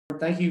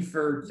Thank you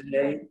for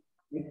today.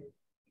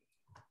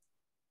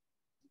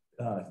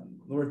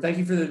 Lord, thank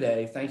you for the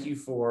day. Thank you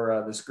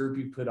for this group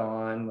you put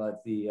on.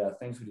 Let the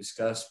things we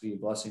discuss be a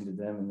blessing to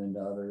them and then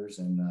to others,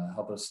 and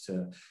help us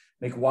to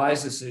make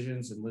wise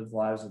decisions and live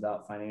lives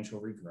without financial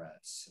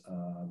regrets,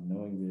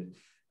 knowing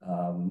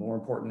that more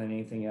important than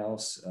anything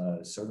else,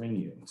 serving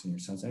you. It's in your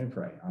son's name we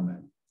pray.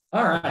 Amen.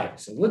 All right,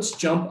 so let's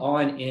jump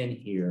on in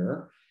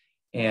here.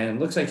 And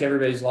looks like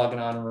everybody's logging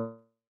on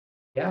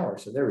the hour.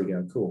 So there we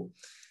go. Cool.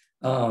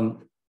 All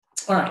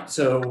right,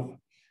 so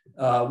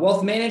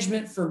wealth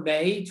management for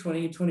May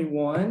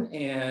 2021,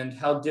 and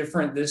how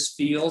different this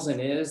feels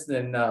and is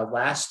than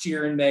last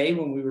year in May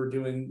when we were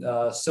doing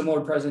a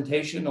similar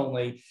presentation,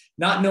 only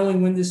not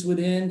knowing when this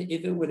would end,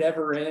 if it would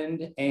ever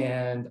end,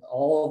 and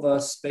all of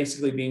us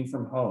basically being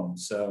from home.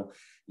 So,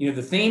 the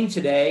theme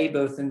today,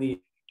 both in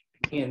the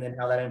and then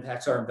how that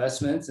impacts our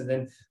investments, and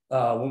then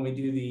when we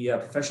do the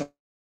professional,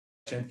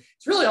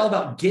 it's really all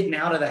about getting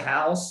out of the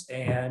house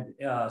and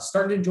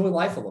starting to enjoy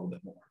life a little bit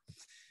more.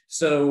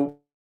 So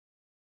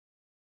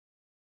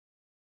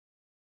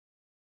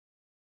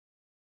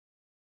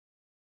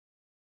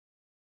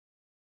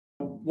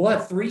we'll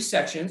have three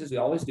sections, as we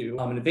always do.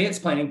 In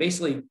advanced planning,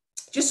 basically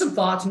just some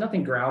thoughts,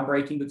 nothing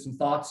groundbreaking, but some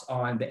thoughts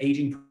on the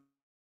aging,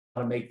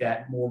 how to make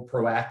that more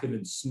proactive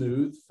and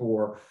smooth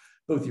for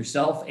both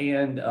yourself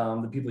and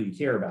the people you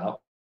care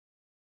about.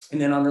 And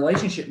then on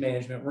relationship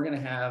management, we're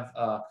going to have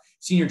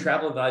senior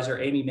travel advisor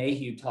Amy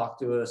Mayhue talk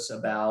to us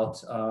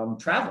about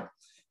travel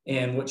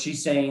and what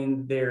she's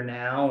saying there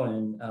now.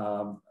 And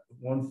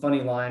one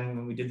funny line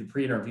when we did the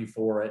pre-interview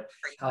for it,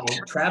 how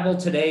travel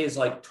today is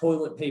like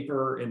toilet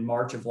paper in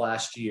March of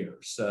last year.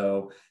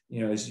 So,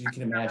 as you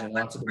can imagine,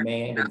 lots of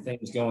demand and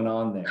things going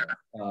on there.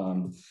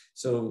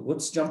 So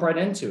let's jump right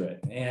into it.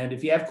 And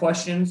if you have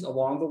questions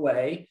along the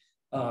way,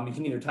 you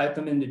can either type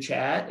them into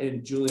chat,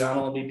 and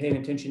Juliana will be paying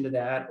attention to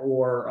that,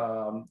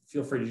 or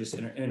feel free to just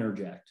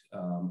interject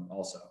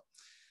also.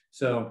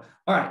 So,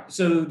 all right.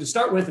 So to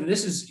start with, and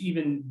this is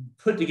even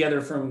put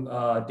together from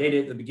data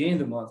at the beginning of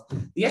the month,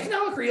 the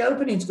economic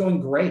reopening is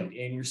going great,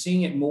 and you're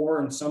seeing it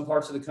more in some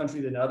parts of the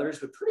country than others,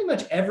 but pretty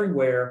much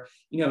everywhere.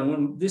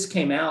 When this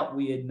came out,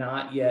 we had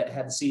not yet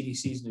had the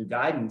CDC's new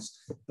guidance,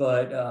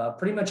 but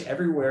pretty much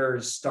everywhere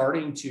is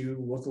starting to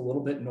look a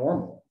little bit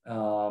normal.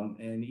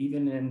 And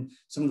even in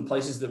some of the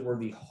places that were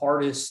the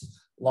hardest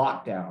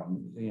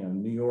lockdown,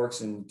 New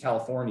York's and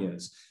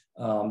California's,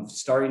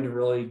 starting to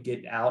really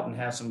get out and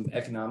have some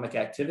economic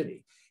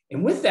activity.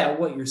 And with that,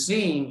 what you're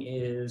seeing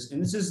is,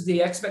 and this is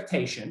the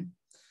expectation.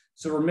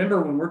 So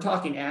remember, when we're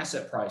talking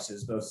asset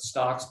prices, both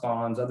stocks,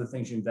 bonds, other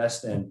things you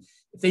invest in,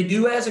 if they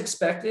do as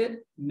expected,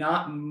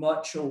 not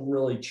much will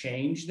really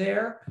change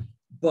there.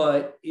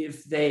 But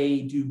if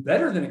they do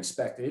better than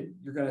expected,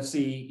 you're going to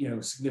see,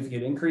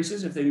 significant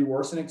increases. If they do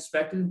worse than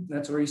expected,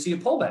 that's where you see a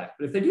pullback.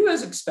 But if they do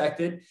as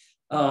expected,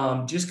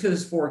 just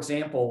because, for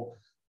example,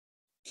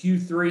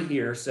 Q3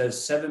 here says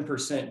 7%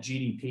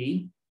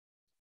 GDP,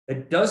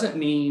 it doesn't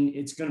mean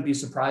it's going to be a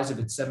surprise if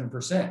it's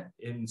 7%.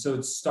 And so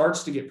it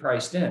starts to get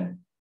priced in.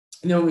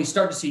 And then when we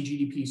start to see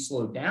GDP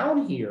slow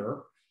down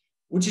here,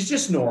 which is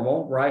just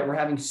normal, right? We're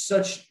having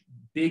such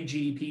big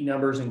GDP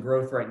numbers and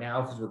growth right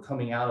now because we're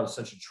coming out of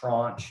such a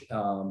tranche.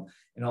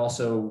 And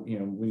also,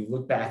 when you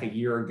look back a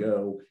year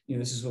ago,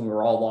 this is when we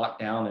were all locked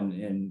down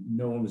and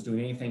no one was doing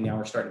anything. Now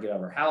we're starting to get out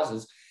of our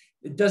houses.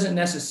 It doesn't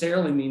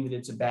necessarily mean that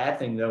it's a bad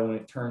thing, though, when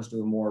it turns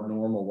to a more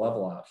normal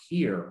level out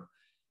here.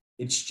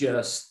 It's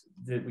just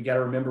that we got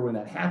to remember when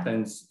that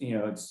happens,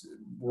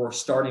 we're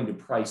starting to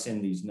price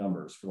in these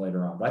numbers for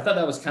later on. But I thought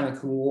that was kind of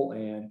cool.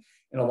 And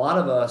a lot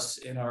of us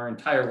in our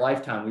entire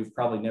lifetime, we've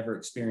probably never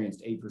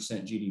experienced 8%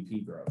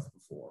 GDP growth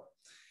before.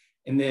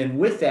 And then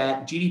with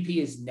that, GDP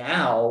is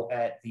now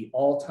at the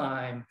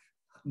all-time,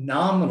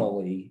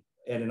 nominally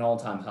at an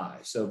all-time high.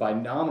 So by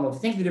nominal, if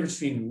you think the difference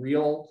between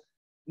real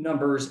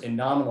numbers and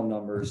nominal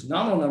numbers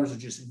are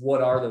just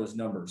what are those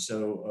numbers.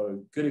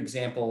 So a good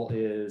example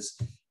is,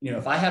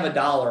 if I have $1,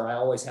 I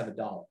always have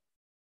 $1.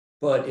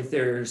 But if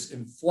there's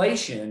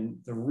inflation,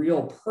 the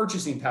real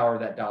purchasing power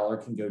of that dollar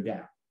can go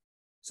down.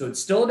 So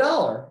it's still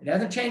 $1. It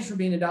hasn't changed from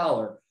being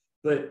 $1,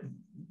 but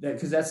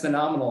because that's the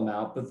nominal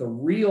amount, but the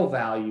real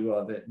value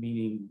of it,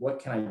 meaning what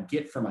can I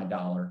get for my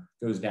dollar,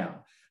 goes down.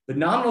 But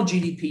nominal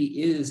GDP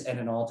is at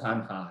an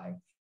all-time high.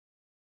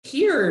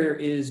 Here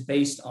is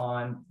based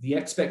on the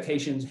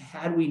expectations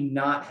had we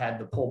not had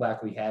the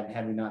pullback we had and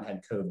had we not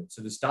had COVID.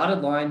 So this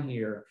dotted line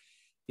here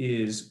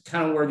is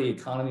kind of where the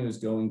economy was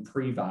going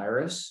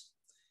pre-virus.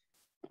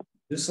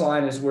 This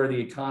line is where the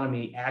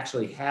economy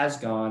actually has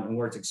gone and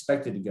where it's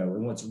expected to go.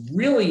 And what's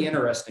really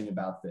interesting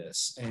about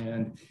this,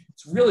 and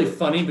it's really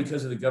funny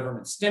because of the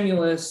government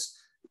stimulus,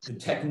 the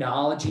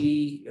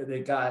technology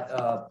that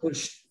got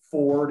pushed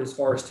forward as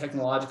far as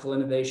technological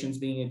innovations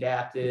being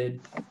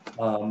adapted,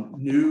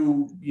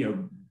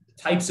 new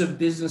types of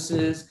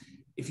businesses.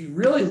 If you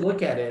really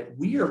look at it,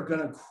 we are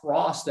going to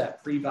cross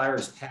that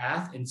pre-virus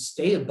path and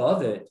stay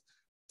above it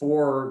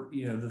for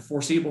the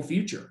foreseeable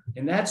future.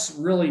 And that's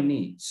really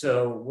neat.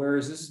 So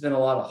whereas this has been a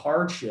lot of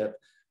hardship,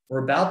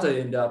 we're about to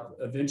end up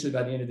eventually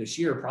by the end of this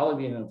year,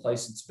 probably being in a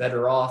place that's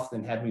better off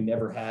than had we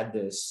never had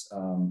this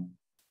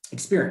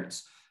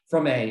experience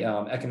from a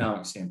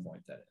economic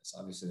standpoint. That is,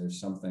 obviously, there's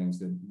some things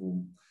that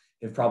will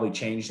have probably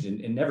changed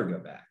and never go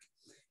back.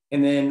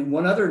 And then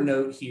one other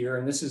note here,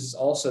 and this is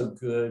also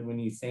good when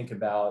you think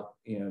about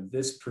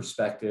this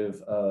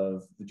perspective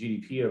of the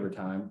GDP over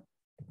time.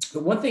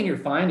 But one thing you're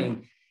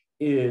finding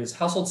is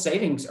household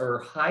savings are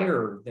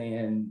higher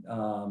than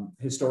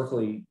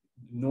historically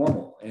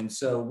normal. And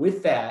so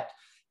with that,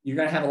 you're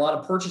going to have a lot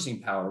of purchasing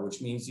power,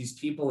 which means these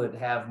people that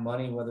have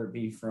money, whether it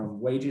be from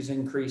wages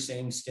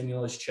increasing,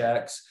 stimulus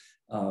checks,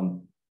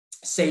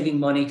 saving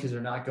money because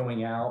they're not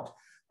going out,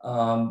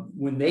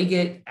 when they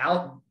get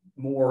out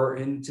more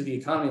into the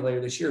economy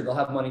later this year, they'll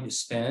have money to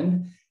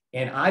spend.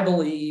 And I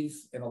believe,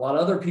 and a lot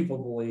of other people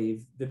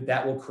believe, that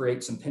that will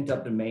create some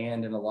pent-up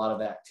demand and a lot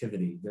of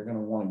activity. They're going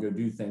to want to go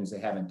do things they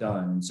haven't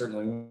done. And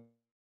certainly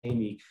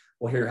Amy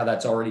will hear how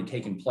that's already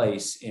taken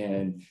place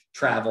in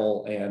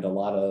travel and a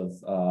lot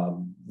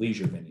of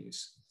leisure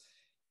venues.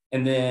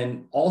 And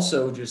then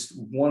also just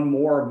one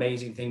more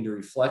amazing thing to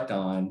reflect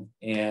on,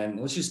 and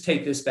let's just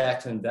take this back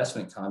to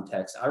investment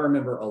context. I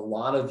remember a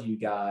lot of you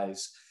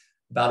guys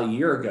about a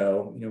year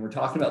ago, we're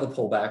talking about the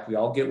pullback. We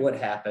all get what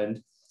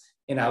happened.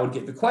 And I would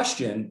get the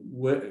question,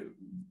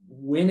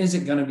 when is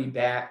it going to be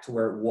back to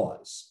where it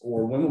was?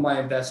 Or when will my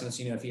investments,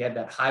 if you had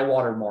that high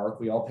water mark,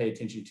 we all pay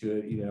attention to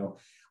it.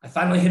 I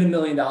finally hit $1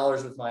 million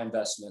with my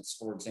investments,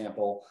 for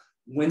example.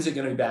 When's it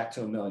going to be back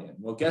to $1 million?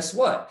 Well, guess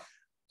what?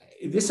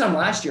 This time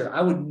last year,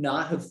 I would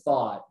not have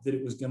thought that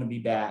it was going to be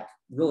back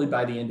really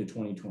by the end of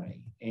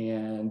 2020.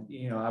 And,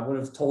 I would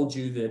have told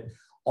you that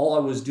all I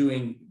was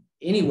doing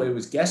anyway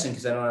was guessing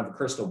because I don't have a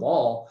crystal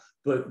ball.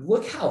 But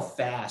look how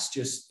fast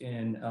just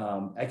in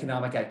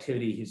economic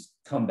activity has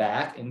come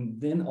back. And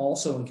then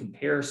also in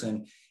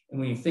comparison, and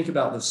when you think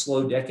about the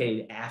slow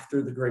decade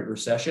after the Great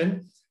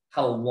Recession,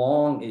 how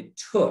long it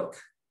took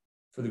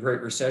for the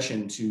Great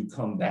Recession to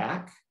come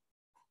back,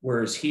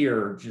 whereas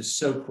here just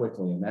so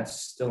quickly. And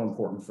that's still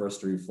important for us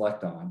to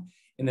reflect on.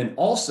 And then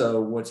also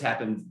what's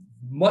happened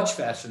much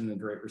faster than the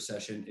Great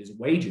Recession is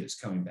wages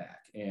coming back.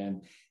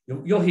 And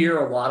you'll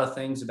hear a lot of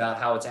things about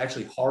how it's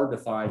actually hard to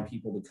find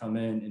people to come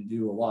in and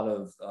do a lot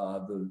of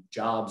the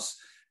jobs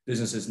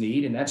businesses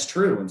need. And that's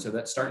true. And so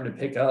that's starting to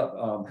pick up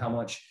how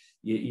much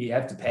you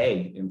have to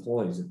pay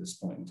employees at this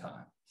point in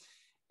time.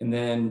 And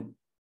then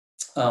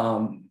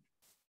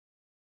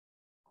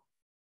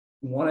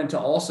wanted to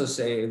also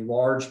say a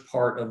large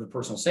part of the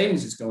personal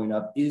savings that's going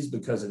up is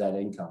because of that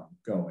income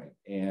going,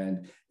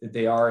 and that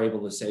they are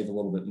able to save a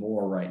little bit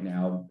more right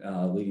now,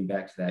 leading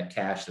back to that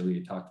cash that we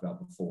had talked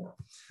about before.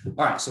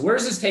 All right, so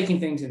where's this taking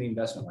things in the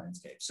investment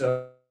landscape?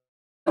 So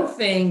one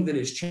thing that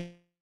has changed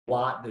a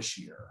lot this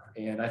year,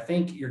 and I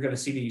think you're going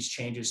to see these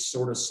changes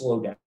sort of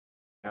slow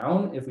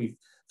down. If we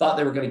thought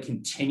they were going to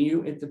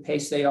continue at the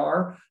pace they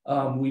are,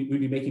 we'd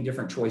be making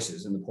different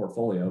choices in the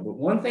portfolio. But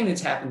one thing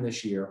that's happened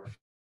this year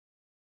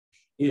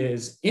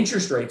is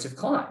interest rates have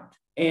climbed,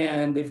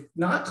 and they've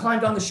not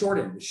climbed on the short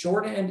end. The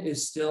short end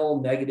is still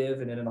negative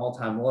and at an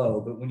all-time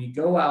low. But when you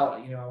go out,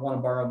 I want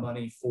to borrow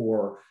money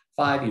for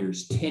 5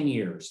 years, 10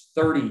 years,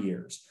 30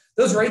 years,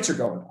 those rates are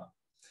going up.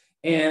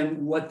 And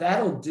what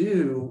that'll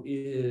do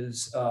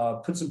is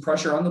put some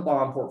pressure on the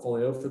bond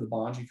portfolio for the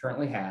bonds you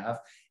currently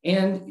have.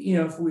 And,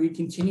 if we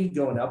continue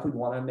going up, we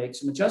want to make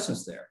some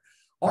adjustments there.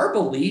 Our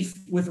belief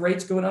with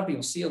rates going up, and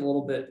you'll see a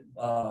little bit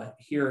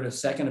here in a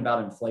second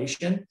about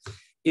inflation,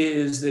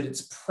 is that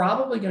it's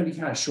probably going to be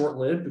kind of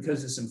short-lived,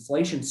 because this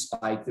inflation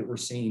spike that we're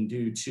seeing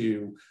due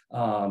to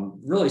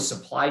really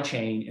supply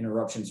chain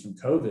interruptions from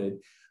COVID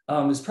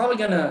is probably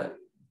going to,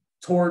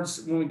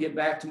 towards when we get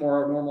back to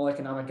more normal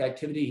economic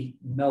activity,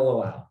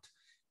 mellow out.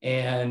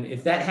 And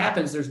if that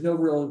happens, there's no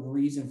real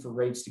reason for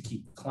rates to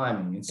keep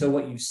climbing. And so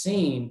what you've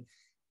seen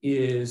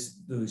is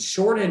the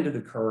short end of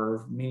the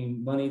curve,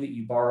 meaning money that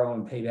you borrow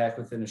and pay back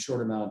within a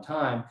short amount of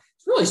time,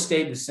 it's really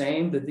stayed the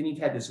same. But then you've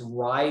had this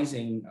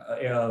rising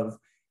of,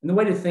 and the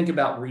way to think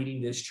about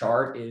reading this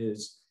chart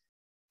is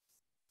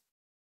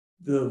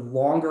the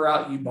longer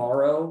out you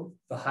borrow,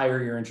 the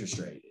higher your interest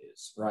rate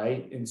is,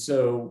 right? And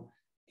so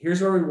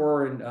here's where we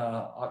were in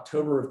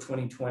October of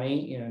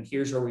 2020, and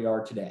here's where we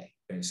are today,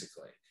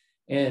 basically.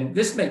 And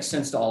this makes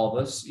sense to all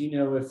of us.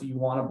 If you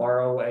want to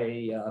borrow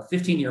a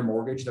 15-year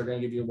mortgage, they're going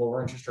to give you a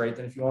lower interest rate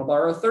than if you want to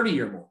borrow a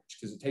 30-year mortgage,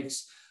 because it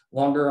takes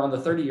longer on the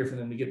 30-year for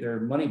them to get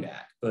their money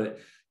back. But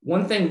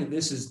one thing that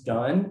this has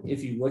done,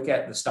 if you look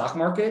at the stock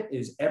market,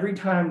 is every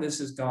time this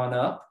has gone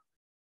up,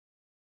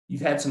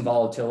 you've had some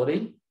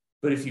volatility.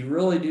 But if you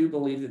really do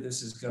believe that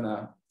this is going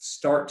to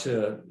start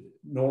to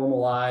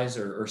normalize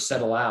or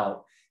settle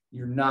out,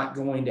 you're not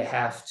going to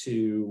have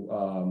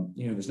to,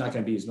 there's not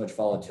going to be as much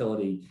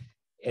volatility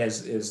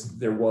as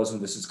there was when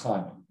this is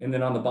climbing. And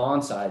then on the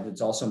bond side, it's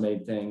also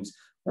made things,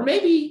 or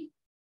maybe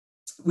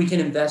we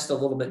can invest a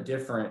little bit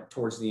different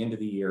towards the end of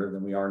the year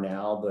than we are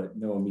now, but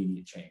no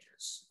immediate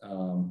changes.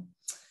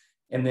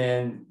 And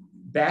then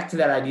back to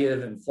that idea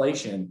of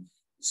inflation,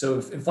 So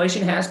if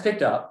inflation has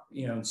picked up,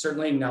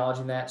 certainly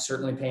acknowledging that,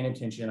 certainly paying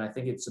attention. I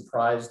think it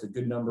surprised a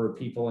good number of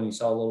people, and you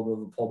saw a little bit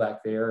of a pullback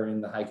there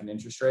in the hike in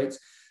interest rates.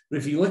 But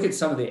if you look at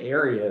some of the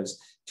areas,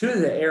 two of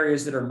the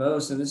areas that are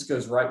most, and this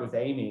goes right with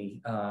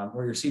Amy,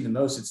 where you're seeing the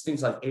most, it's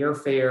things like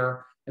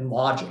airfare and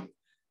lodging.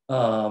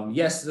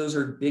 Yes, those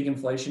are big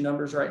inflation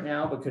numbers right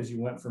now because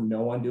you went from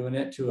no one doing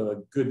it to a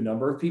good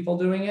number of people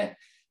doing it.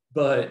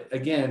 But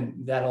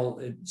again,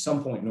 that'll at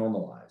some point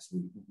normalize,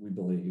 we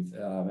believe,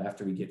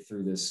 after we get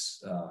through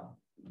this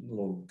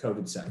little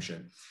COVID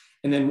section.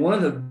 And then one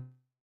of the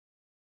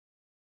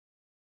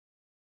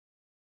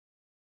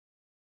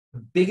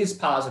biggest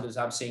positives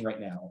I'm seeing right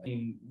now, I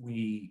mean,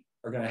 we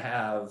are going to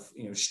have,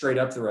 straight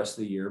up the rest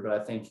of the year, but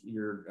I think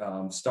you're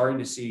starting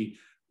to see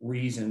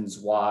reasons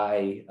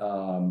why,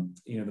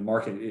 the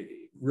market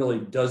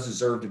really does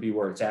deserve to be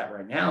where it's at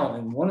right now.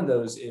 And one of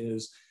those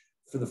is,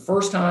 for the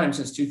first time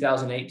since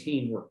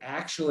 2018, we're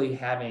actually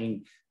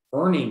having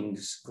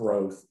earnings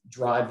growth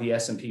drive the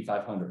S&P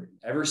 500.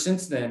 Ever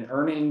since then,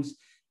 earnings,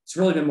 it's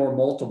really been more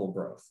multiple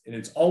growth. And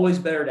it's always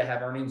better to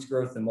have earnings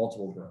growth than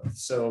multiple growth.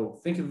 So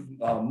think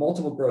of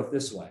multiple growth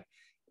this way.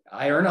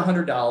 I earn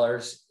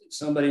 $100.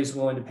 Somebody's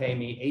willing to pay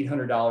me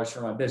 $800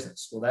 for my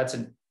business. Well, that's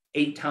an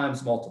 8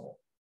 times multiple.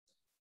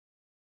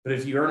 But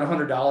if you earn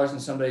 $100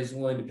 and somebody's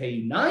willing to pay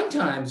you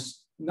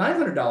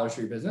 $900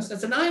 for your business,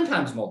 that's a 9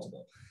 times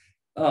multiple.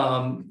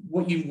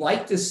 What you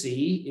like to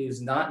see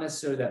is not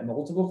necessarily that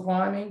multiple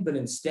climbing, but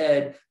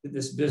instead that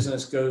this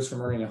business goes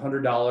from earning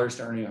 $100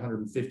 to earning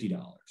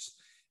 $150.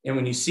 And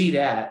when you see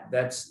that,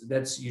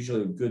 that's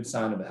usually a good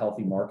sign of a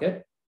healthy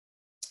market.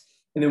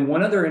 And then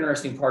one other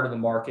interesting part of the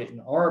market,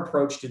 and our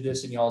approach to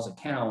this in y'all's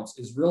accounts,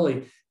 is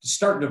really to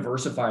start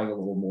diversifying a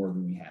little more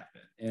than we have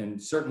been, and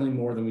certainly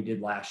more than we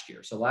did last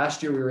year. So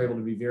last year we were able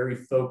to be very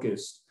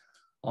focused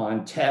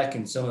on tech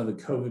and some of the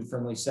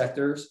COVID-friendly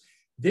sectors.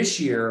 This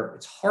year,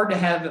 it's hard to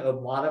have a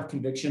lot of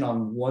conviction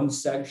on one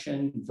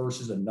section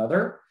versus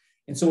another.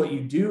 And so what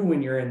you do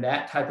when you're in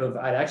that type of,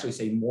 I'd actually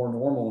say, more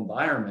normal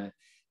environment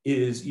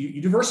is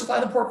you diversify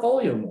the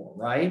portfolio more,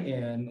 right?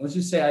 And let's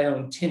just say I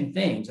own 10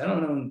 things. I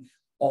don't own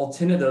all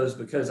 10 of those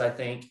because I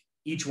think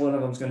each one of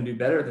them is going to do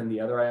better than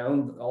the other. I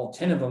own all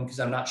 10 of them because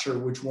I'm not sure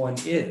which one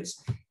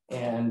is.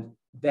 And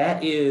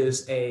that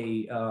is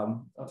a,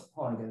 hold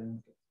on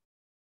again.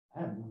 I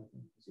have no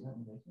idea. Is that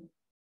in the basement?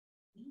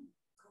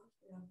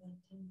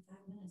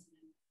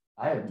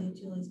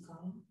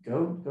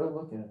 Go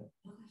look at it.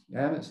 Okay.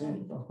 I haven't seen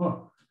it.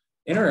 Oh,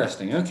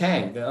 interesting.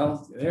 Okay.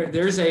 Well,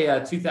 there's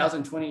a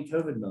 2020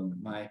 COVID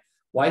moment. My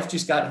wife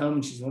just got home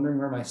and she's wondering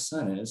where my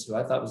son is, who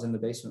I thought was in the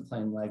basement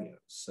playing Legos.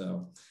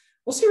 So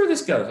we'll see where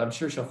this goes. I'm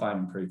sure she'll find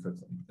him pretty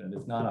quickly. But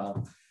if not,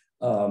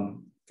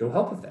 I'll go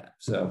help with that.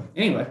 So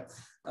anyway,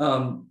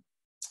 all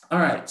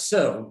right.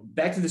 So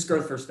back to this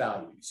growth versus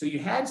value. So you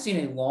had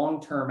seen a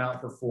long-term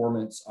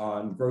outperformance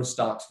on growth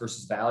stocks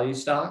versus value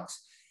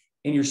stocks.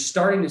 And you're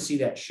starting to see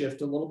that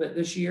shift a little bit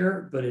this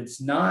year, but it's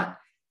not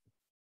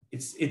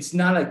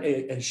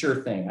a sure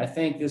thing. I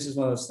think this is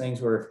one of those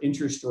things where if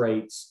interest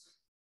rates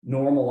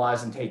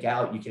normalize and take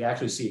out, you could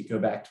actually see it go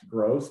back to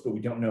growth, but we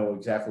don't know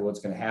exactly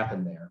what's going to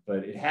happen there.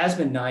 But it has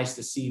been nice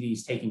to see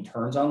these taking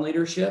turns on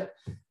leadership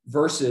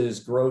versus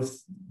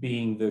growth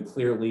being the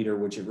clear leader,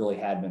 which it really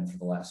had been for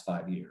the last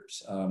 5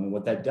 years. And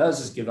what that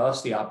does is give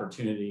us the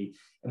opportunity,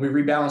 and we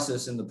rebalanced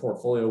this in the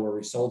portfolio where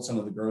we sold some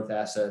of the growth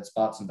assets,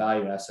 bought some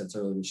value assets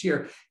earlier this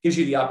year, gives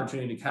you the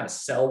opportunity to kind of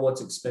sell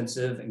what's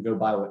expensive and go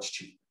buy what's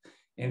cheap.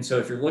 And so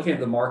if you're looking at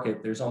the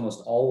market, there's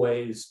almost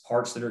always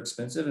parts that are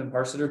expensive and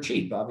parts that are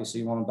cheap.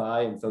 Obviously, you want to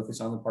buy and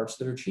focus on the parts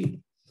that are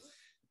cheap.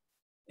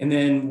 And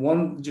then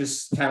one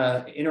just kind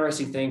of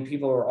interesting thing,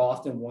 people are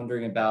often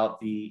wondering about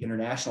the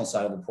international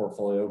side of the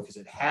portfolio because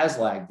it has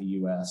lagged the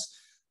US.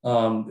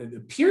 It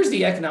appears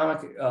the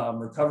economic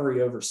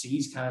recovery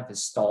overseas kind of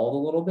has stalled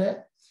a little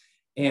bit,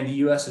 and the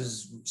US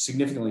is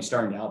significantly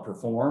starting to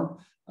outperform.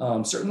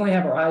 Certainly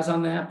have our eyes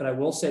on that, but I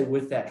will say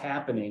with that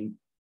happening,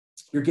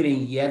 you're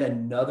getting yet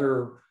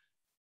another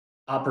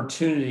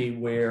opportunity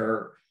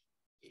where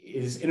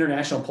is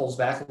international pulls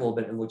back a little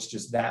bit, it looks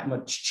just that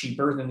much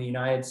cheaper than the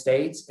United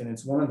States. And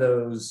it's one of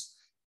those,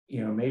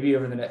 maybe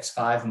over the next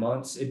 5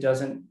 months, it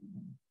doesn't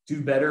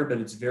do better, but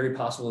it's very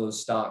possible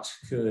those stocks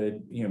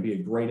could, be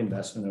a great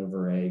investment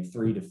over a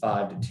 3 to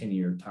 5 to 10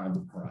 year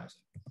time horizon.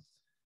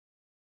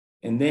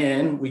 And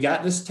then we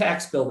got this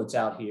tax bill that's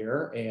out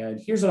here. And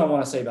here's what I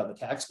want to say about the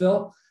tax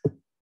bill.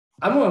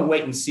 I'm going to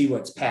wait and see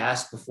what's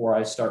passed before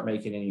I start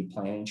making any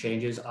planning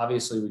changes.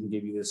 Obviously, we can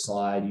give you this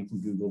slide. You can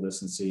Google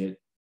this and see it.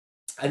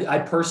 I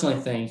personally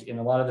think, and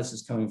a lot of this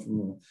is coming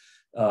from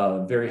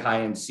a very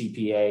high-end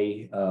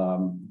CPA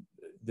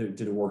that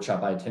did a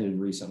workshop I attended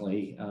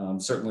recently,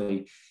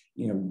 certainly,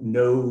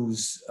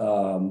 knows,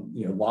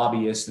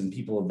 lobbyists and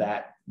people of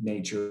that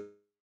nature.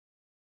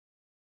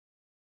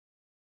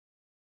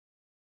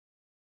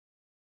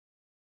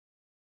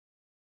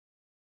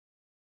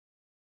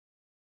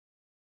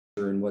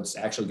 And what's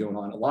actually going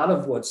on. A lot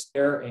of what's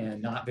there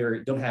and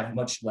don't have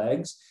much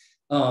legs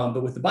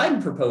But with the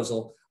Biden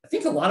proposal, I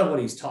think a lot of what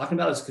he's talking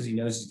about is because he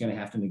knows he's going to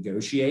have to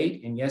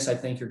negotiate. And yes, I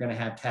think you're going to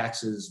have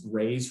taxes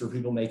raised for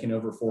people making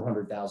over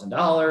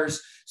 $400,000.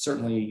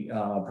 Certainly,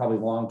 probably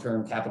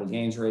long-term capital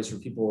gains raised for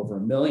people over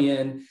 $1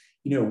 million.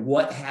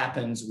 What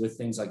happens with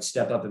things like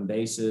step up in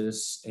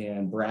basis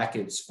and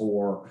brackets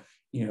for,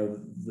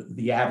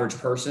 the average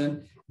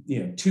person,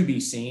 to be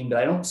seen, but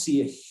I don't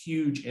see a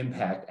huge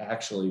impact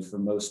actually for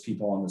most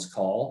people on this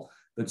call,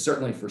 but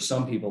certainly for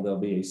some people, there'll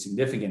be a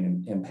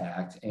significant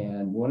impact.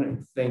 And one of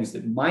the things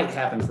that might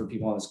happen for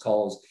people on this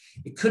call is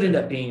it could end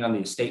up being on the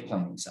estate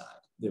planning side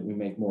that we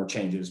make more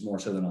changes, more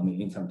so than on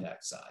the income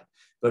tax side,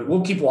 but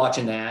we'll keep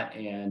watching that.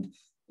 And,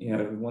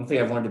 one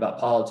thing I've learned about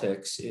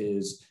politics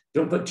is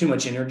don't put too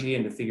much energy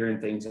into figuring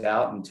things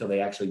out until they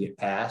actually get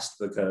passed,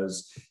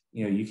 because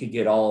you could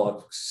get all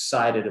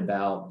excited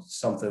about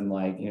something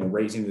like,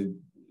 raising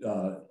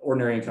the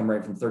ordinary income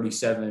rate from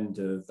 37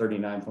 to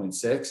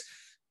 39.6,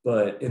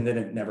 and then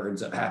it never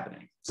ends up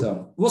happening.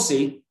 So we'll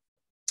see.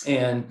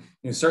 And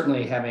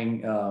certainly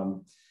having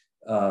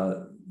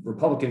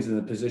Republicans in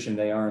the position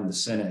they are in the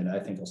Senate, I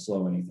think will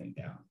slow anything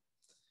down.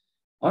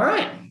 All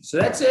right, so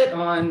that's it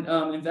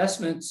on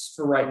investments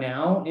for right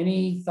now.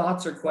 Any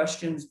thoughts or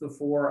questions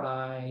before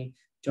I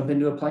jump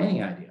into a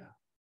planning idea?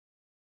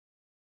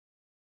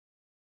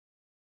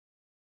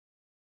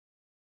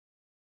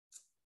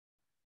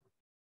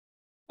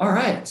 All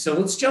right, so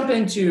let's jump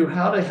into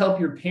how to help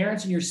your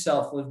parents and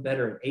yourself live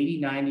better at 80,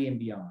 90, and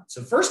beyond.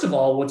 So first of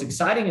all, what's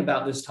exciting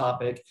about this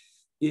topic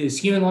is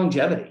human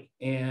longevity.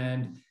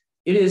 And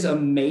it is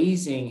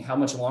amazing how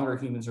much longer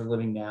humans are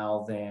living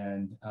now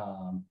than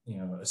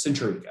a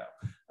century ago.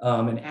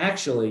 And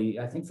actually,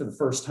 I think for the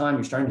first time,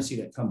 you're starting to see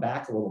that come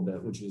back a little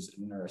bit, which is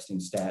an interesting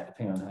stat,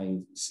 depending on how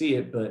you see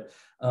it. But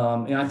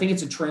I think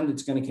it's a trend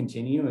that's going to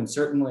continue. And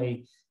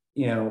certainly,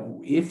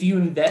 if you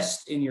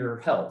invest in your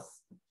health,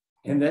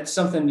 and that's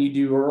something you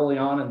do early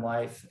on in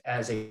life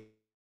as a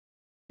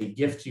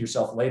gift to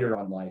yourself later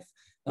on in life,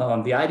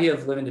 the idea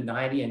of living to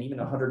 90 and even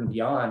 100 and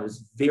beyond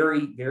is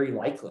very, very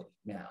likely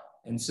now.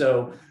 And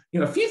so,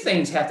 a few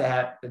things have to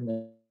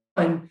happen.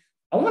 One,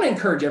 I want to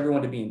encourage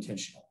everyone to be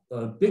intentional.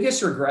 The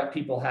biggest regret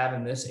people have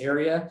in this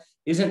area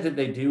isn't that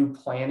they do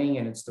planning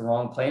and it's the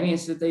wrong planning,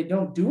 it's that they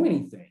don't do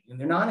anything and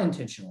they're not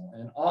intentional.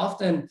 And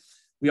often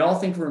we all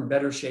think we're in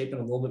better shape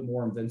and a little bit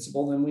more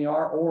invincible than we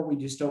are, or we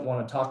just don't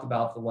want to talk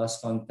about the less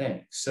fun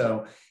things.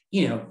 So,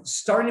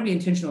 starting to be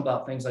intentional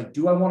about things like,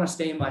 do I want to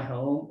stay in my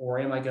home, or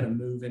am I going to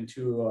move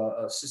into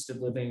a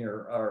assisted living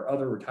or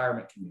other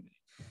retirement community?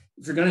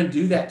 If you're going to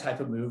do that type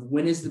of move,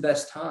 when is the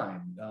best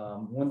time?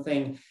 One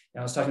thing,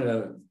 I was talking to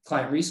a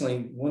client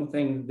recently, one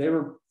thing they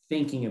were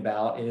thinking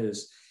about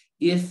is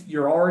if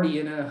you're already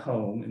in a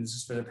home, and this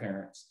is for their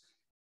parents,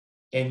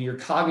 and your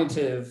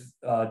cognitive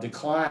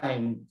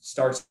decline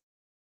starts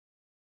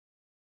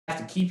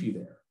to keep you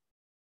there.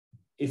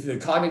 If the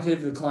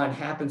cognitive decline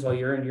happens while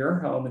you're in your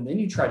home and then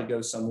you try to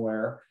go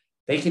somewhere,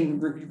 they can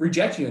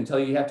reject you and tell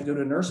you have to go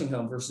to a nursing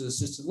home versus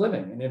assisted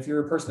living. And if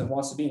you're a person that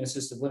wants to be in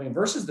assisted living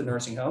versus the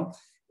nursing home,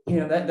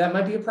 that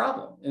might be a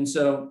problem. And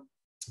so,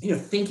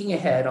 thinking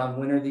ahead on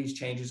when are these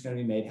changes going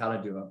to be made, how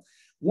to do them.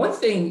 One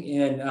thing,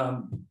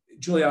 and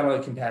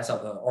Juliana can pass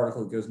out the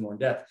article that goes more in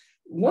depth.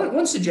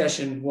 One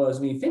suggestion was,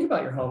 when you think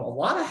about your home, a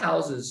lot of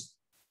houses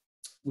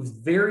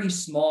with very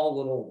small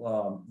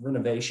little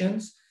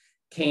renovations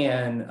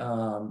can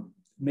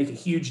make a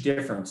huge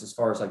difference as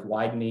far as like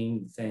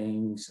widening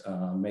things,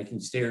 making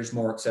stairs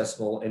more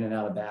accessible in and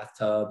out of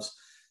bathtubs.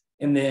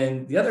 And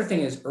then the other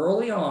thing is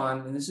early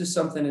on, and this is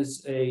something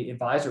as a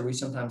advisor we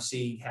sometimes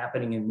see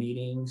happening in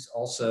meetings.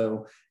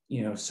 Also,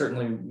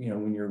 certainly,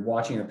 when you're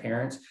watching your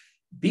parents,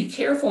 be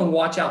careful and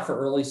watch out for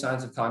early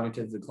signs of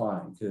cognitive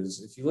decline,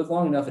 because if you live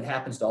long enough, it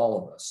happens to all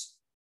of us.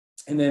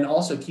 And then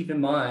also keep in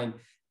mind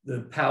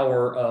the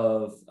power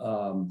of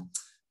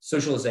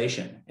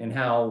socialization and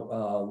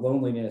how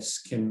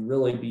loneliness can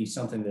really be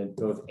something that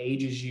both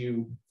ages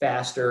you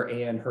faster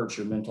and hurts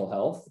your mental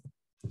health.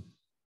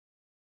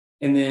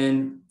 And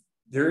then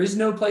there is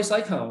no place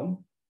like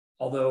home,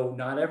 although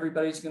not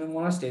everybody's going to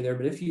want to stay there.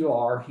 But if you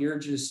are, here are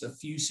just a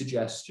few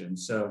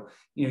suggestions. So,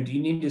 do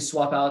you need to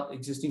swap out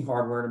existing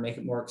hardware to make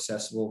it more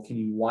accessible? Can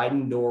you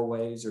widen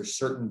doorways or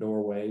certain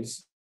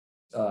doorways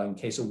in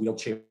case a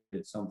wheelchair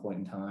at some point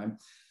in time?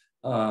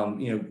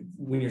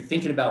 When you're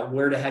thinking about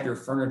where to have your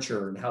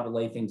furniture and how to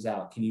lay things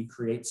out, can you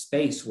create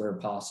space where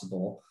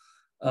possible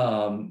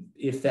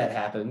if that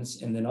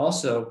happens? And then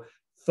also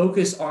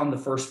focus on the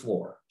first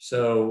floor.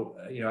 So,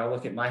 I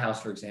look at my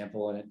house, for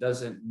example, and it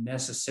doesn't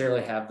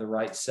necessarily have the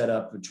right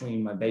setup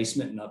between my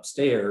basement and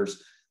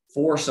upstairs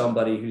for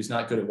somebody who's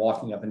not good at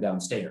walking up and down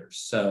stairs.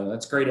 So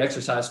that's great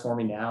exercise for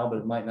me now, but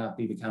it might not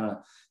be the kind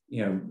of,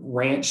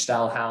 ranch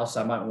style house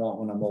I might want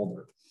when I'm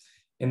older.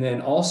 And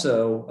then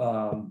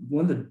also,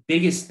 one of the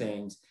biggest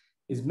things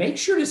is make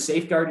sure to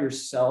safeguard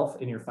yourself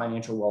and your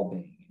financial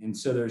well-being. And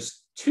so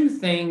there's two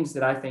things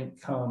that I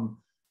think come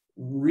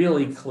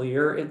really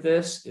clear at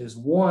this is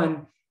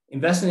one,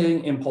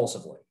 investing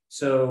impulsively.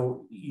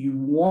 So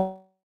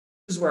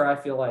this is where I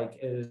feel like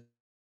as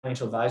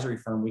financial advisory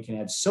firm, we can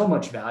add so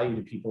much value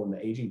to people in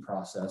the aging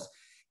process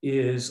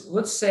is,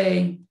 let's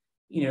say,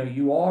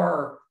 you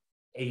are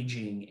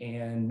aging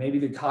and maybe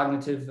the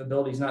cognitive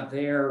ability is not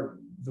there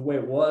the way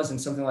it was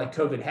and something like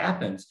COVID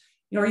happens.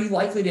 Are you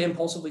likely to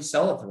impulsively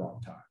sell at the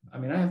wrong time? I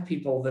mean, I have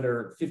people that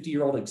are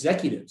 50-year-old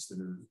executives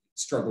that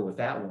struggle with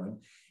that one.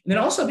 And then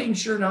also being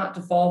sure not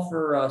to fall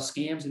for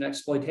scams and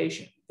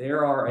exploitation.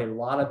 There are a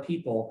lot of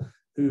people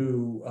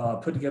who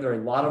put together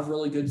a lot of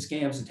really good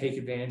scams to take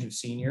advantage of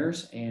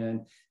seniors,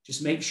 and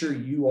just make sure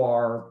you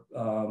are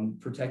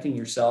protecting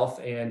yourself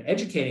and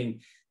educating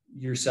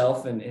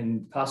yourself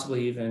and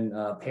possibly even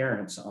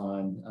parents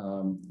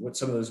on what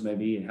some of those may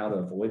be and how to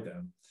avoid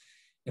them.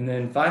 And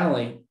then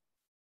finally,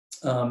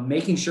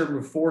 making sure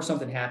before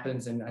something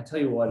happens, and I tell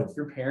you what, if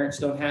your parents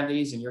don't have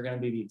these and you're going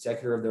to be the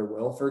executor of their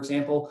will, for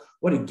example,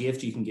 what a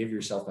gift you can give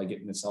yourself by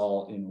getting this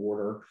all in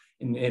order.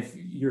 And if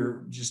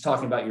you're just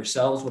talking about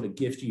yourselves, what a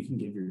gift you can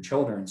give your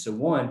children. So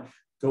one,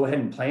 go ahead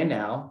and plan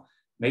now.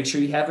 Make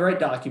sure you have the right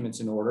documents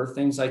in order.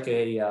 Things like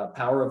a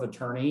power of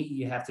attorney,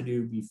 you have to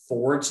do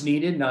before it's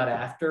needed, not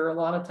after a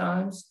lot of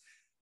times.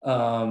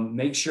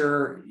 Make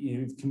sure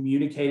you've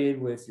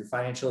communicated with your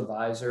financial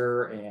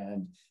advisor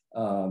and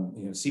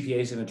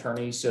CPAs and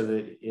attorneys, so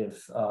that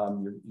if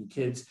your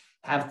kids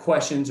have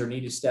questions or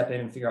need to step in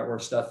and figure out where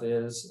stuff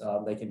is,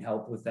 they can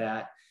help with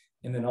that.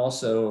 And then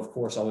also, of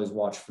course, always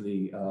watch for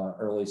the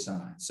early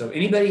signs. So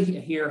anybody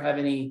here have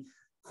any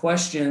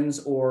questions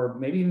or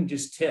maybe even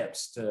just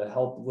tips to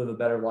help live a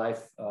better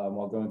life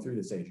while going through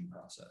this aging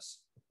process?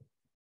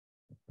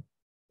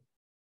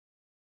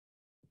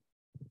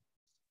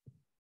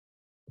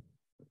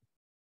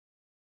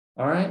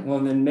 All right, well,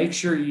 then make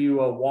sure you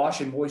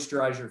wash and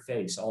moisturize your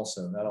face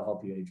also. That'll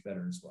help you age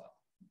better as well.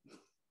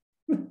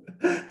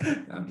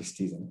 I'm just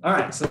teasing. All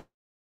right, so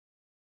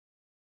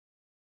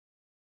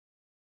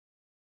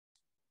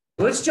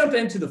let's jump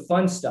into the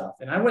fun stuff.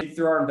 And I went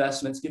through our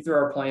investments, get through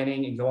our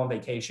planning, and go on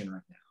vacation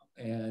right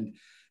now. And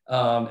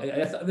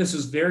I thought this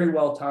was very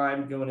well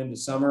timed going into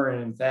summer.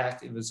 And in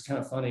fact, it was kind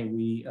of funny.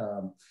 We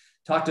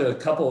talked to a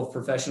couple of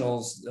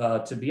professionals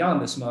to be on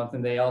this month,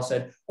 and they all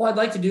said, well, I'd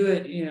like to do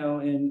it,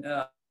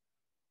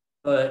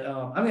 but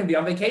I'm going to be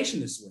on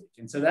vacation this week.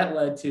 And so that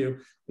led to, well,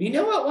 you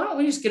know what, why don't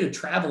we just get a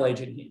travel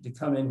agent to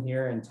come in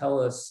here and tell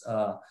us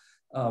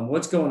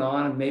what's going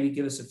on and maybe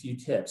give us a few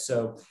tips.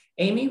 So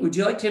Amy, would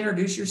you like to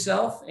introduce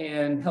yourself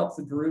and help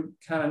the group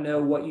kind of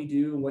know what you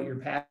do and what your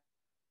path?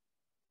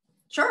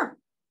 Sure.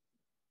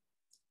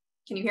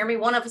 Can you hear me?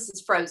 One of us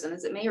is frozen.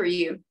 Is it me or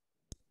you?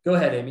 Go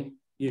ahead, Amy.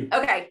 You.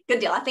 Okay, good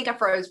deal. I think I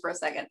froze for a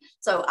second.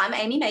 So I'm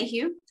Amy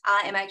Mayhue.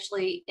 I am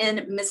actually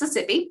in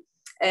Mississippi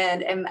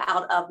and am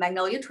out of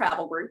Magnolia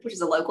Travel Group, which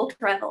is a local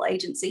travel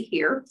agency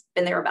here.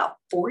 Been there about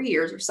 4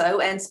 years or so,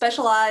 and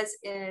specialize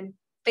in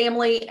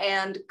family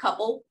and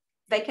couple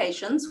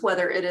vacations,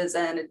 whether it is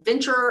an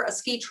adventure, a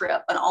ski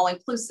trip, an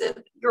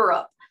all-inclusive,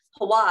 Europe,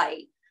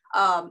 Hawaii,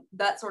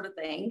 that sort of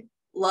thing.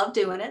 Love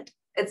doing it.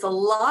 It's a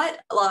lot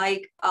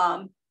like,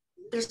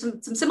 there's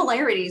some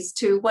similarities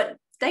to what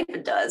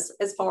David does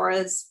as far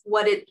as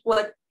what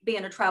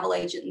being a travel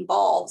agent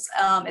involves,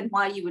 and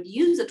why you would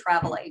use a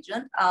travel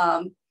agent,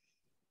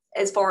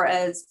 as far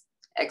as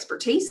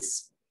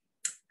expertise,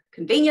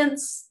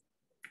 convenience,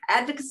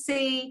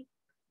 advocacy,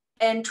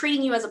 and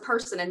treating you as a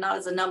person and not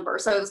as a number.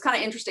 So it was kind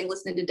of interesting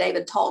listening to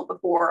David talk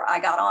before I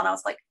got on. I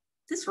was like,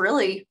 this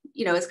really,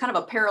 is kind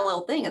of a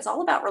parallel thing. It's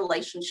all about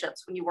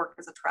relationships when you work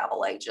as a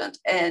travel agent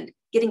and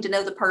getting to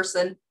know the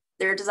person,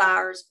 their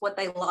desires, what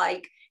they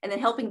like, and then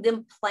helping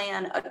them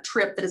plan a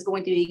trip that is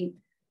going to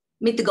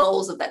meet the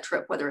goals of that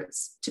trip, whether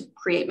it's to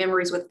create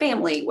memories with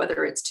family,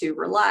 whether it's to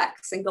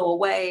relax and go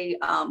away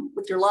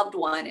with your loved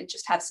one and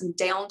just have some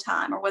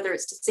downtime, or whether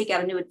it's to seek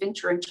out a new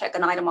adventure and check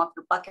an item off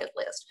your bucket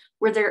list.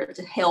 We're there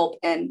to help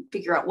and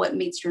figure out what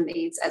meets your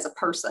needs as a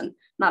person,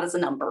 not as a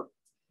number.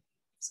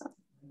 So.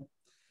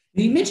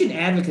 You mentioned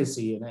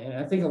advocacy, and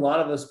I think a lot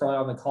of us probably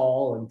on the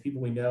call and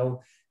people we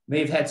know may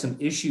have had some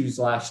issues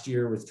last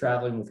year with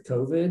traveling with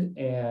COVID.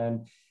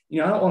 And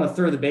I don't want to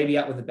throw the baby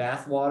out with the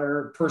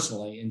bathwater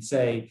personally and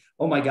say,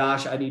 oh my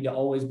gosh, I need to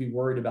always be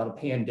worried about a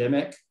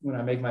pandemic when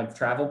I make my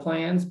travel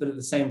plans. But at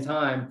the same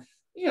time,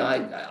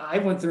 I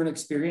went through an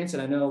experience,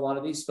 and I know a lot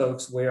of these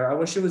folks, where I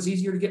wish it was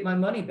easier to get my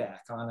money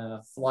back on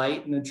a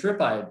flight and a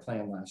trip I had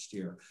planned last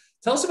year.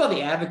 Tell us about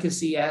the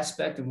advocacy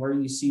aspect and where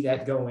you see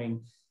that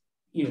going,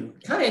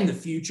 kind of in the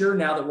future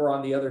now that we're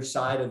on the other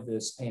side of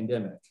this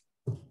pandemic.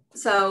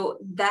 So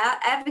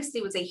that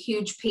advocacy was a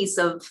huge piece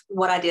of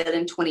what I did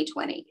in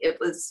 2020. It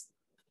was,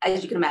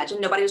 as you can imagine,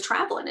 nobody was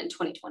traveling in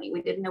 2020.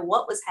 We didn't know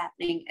what was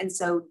happening. And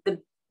so the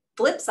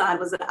flip side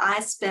was that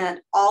I spent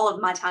all of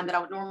my time that I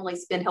would normally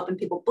spend helping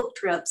people book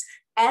trips,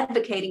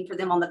 advocating for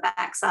them on the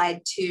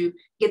backside to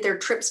get their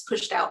trips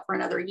pushed out for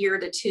another year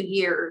to 2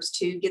 years,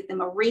 to get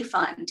them a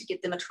refund, to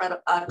get them a travel.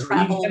 You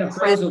kind of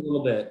froze a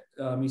little bit.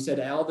 You said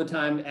all the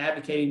time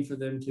advocating for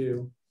them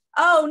to.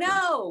 Oh,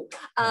 no.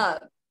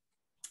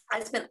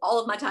 I spent all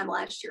of my time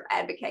last year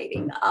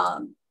advocating,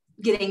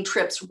 getting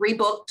trips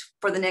rebooked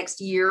for the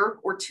next year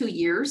or 2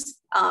 years.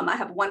 I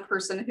have one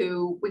person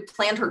who we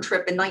planned her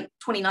trip in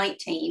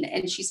 2019,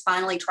 and she's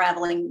finally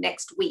traveling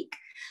next week.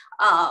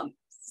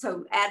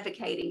 So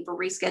advocating for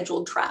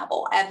rescheduled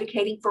travel,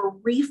 advocating for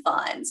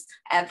refunds,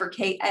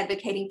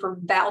 advocating for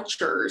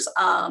vouchers.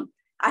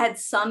 I had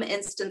some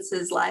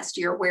instances last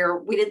year where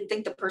we didn't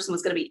think the person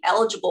was going to be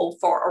eligible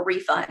for a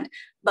refund.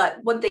 But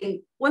one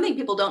thing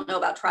people don't know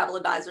about travel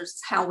advisors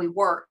is how we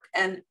work.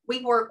 And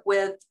we work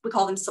with, we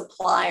call them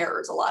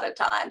suppliers a lot of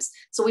times.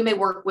 So we may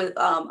work with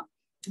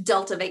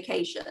Delta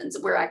Vacations,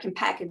 where I can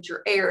package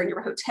your air and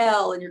your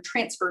hotel and your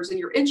transfers and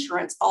your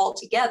insurance all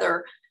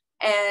together.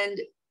 And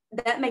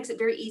that makes it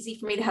very easy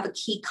for me to have a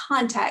key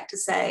contact to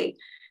say,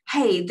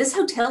 hey, this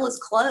hotel is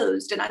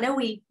closed. And I know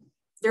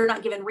they're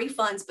not giving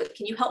refunds, but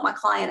can you help my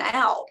client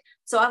out?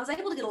 So I was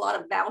able to get a lot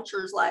of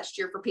vouchers last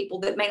year for people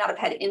that may not have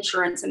had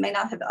insurance and may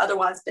not have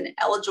otherwise been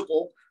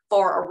eligible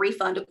for a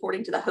refund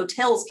according to the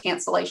hotel's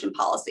cancellation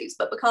policies.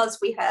 But because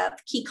we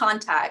have key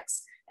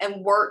contacts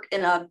and work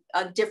in a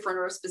different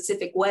or a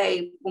specific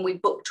way when we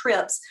book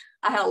trips,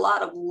 I had a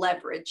lot of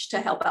leverage to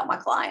help out my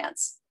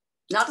clients.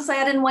 Not to say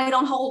I didn't wait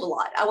on hold a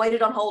lot. I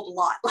waited on hold a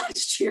lot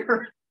last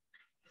year.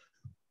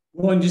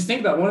 Well, and just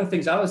think about one of the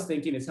things I was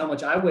thinking is how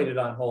much I waited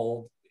on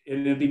hold.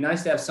 And it'd be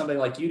nice to have somebody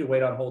like you to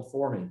wait on hold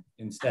for me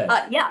instead.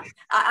 Yeah,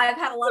 I've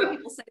had a lot of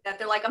people say that.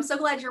 They're like, I'm so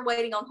glad you're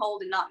waiting on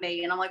hold and not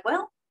me. And I'm like,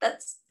 well,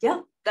 that's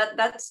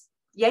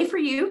yay for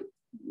you,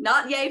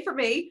 not yay for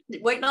me.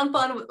 Waiting on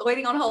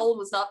hold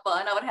was not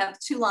fun. I would have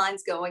 2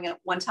 lines going at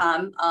one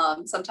time,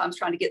 sometimes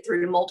trying to get through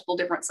to multiple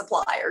different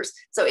suppliers.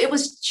 So it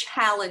was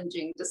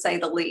challenging, to say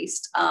the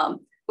least.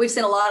 We've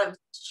seen a lot of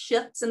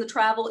shifts in the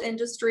travel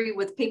industry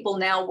with people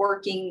now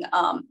working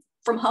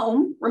from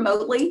home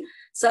remotely.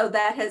 So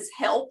that has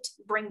helped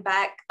bring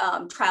back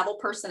travel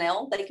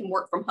personnel. They can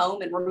work from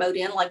home and remote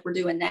in like we're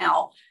doing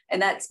now.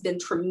 And that's been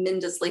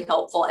tremendously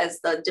helpful as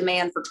the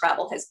demand for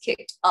travel has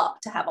kicked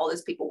up to have all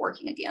those people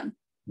working again.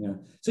 Yeah.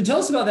 So tell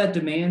us about that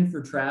demand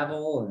for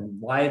travel and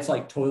why it's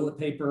like toilet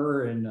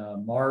paper in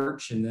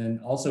March. And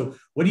then also,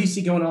 what do you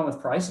see going on with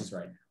prices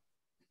right now?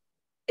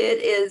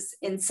 It is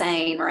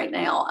insane right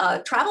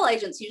now. Travel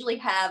agents usually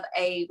have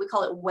we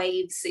call it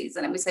wave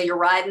season. And we say you're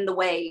riding the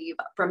wave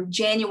from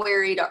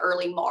January to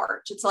early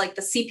March. It's like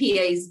the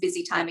CPA's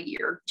busy time of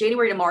year.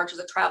 January to March is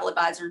a travel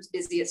advisor's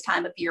busiest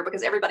time of year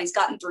because everybody's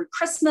gotten through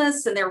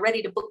Christmas and they're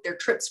ready to book their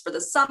trips for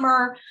the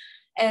summer.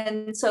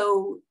 And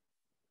so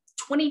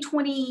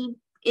 2020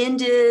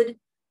 ended,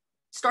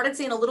 started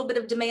seeing a little bit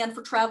of demand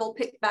for travel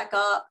pick back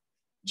up.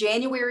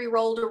 January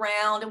rolled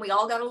around and we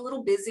all got a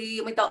little busy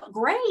and we thought,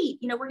 great,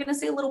 we're going to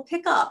see a little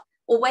pickup.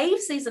 Well, wave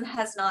season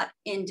has not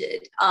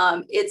ended.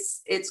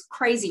 It's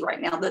crazy right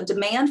now. The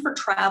demand for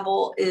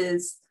travel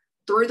is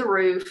through the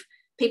roof.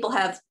 People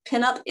have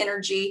pent up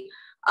energy.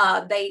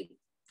 They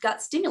got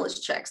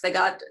stimulus checks. They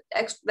got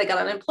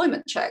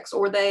unemployment checks,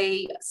 or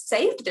they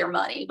saved their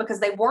money because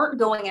they weren't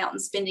going out and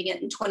spending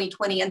it in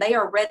 2020, and they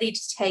are ready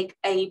to take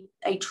a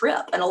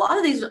trip. And a lot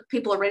of these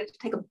people are ready to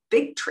take a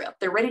big trip.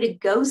 They're ready to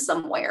go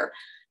somewhere.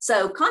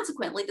 So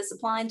consequently, the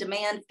supply and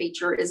demand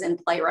feature is in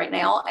play right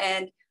now,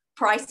 and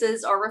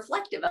prices are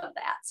reflective of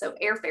that. So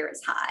airfare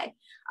is high.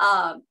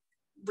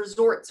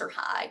 Resorts are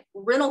high.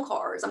 Rental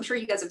cars. I'm sure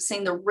you guys have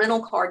seen the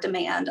rental car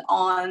demand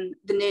on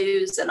the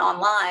news and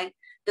online,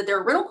 that there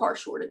are rental car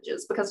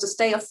shortages because to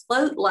stay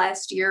afloat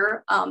last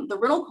year, the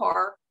rental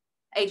car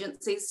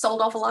agencies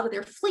sold off a lot of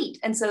their fleet.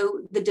 And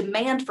so the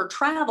demand for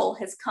travel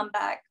has come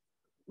back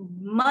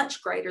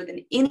much greater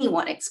than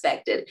anyone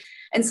expected.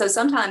 And so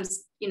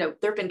sometimes, there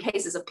have been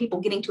cases of people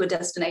getting to a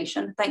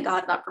destination, thank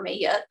God not for me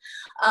yet,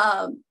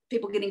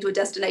 people getting to a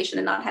destination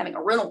and not having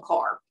a rental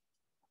car.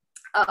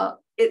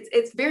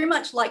 It's very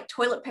much like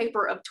toilet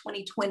paper of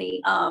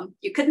 2020.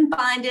 You couldn't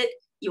find it,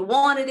 you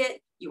wanted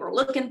it, you were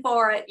looking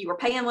for it, you were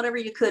paying whatever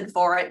you could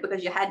for it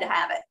because you had to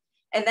have it.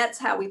 And that's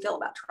how we feel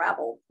about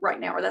travel right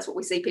now, or that's what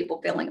we see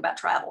people feeling about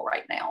travel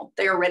right now.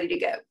 They are ready to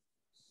go.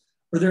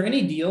 Are there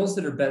any deals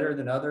that are better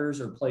than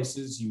others or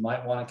places you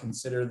might want to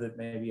consider that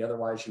maybe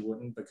otherwise you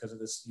wouldn't because of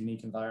this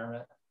unique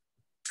environment?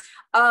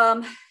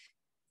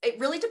 It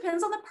really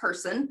depends on the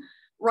person.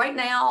 Right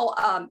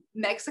now,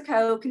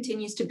 Mexico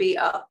continues to be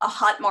a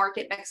hot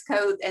market.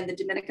 Mexico and the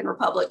Dominican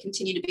Republic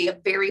continue to be a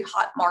very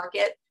hot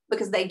market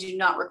because they do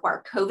not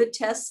require COVID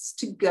tests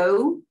to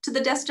go to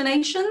the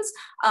destinations.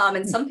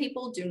 And some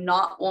people do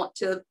not want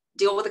to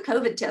deal with a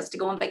COVID test to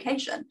go on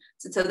vacation.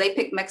 So they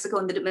pick Mexico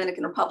and the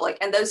Dominican Republic.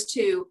 And those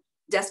two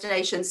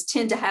destinations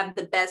tend to have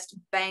the best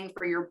bang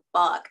for your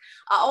buck.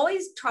 I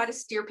always try to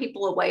steer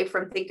people away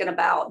from thinking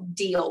about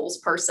deals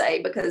per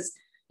se, because,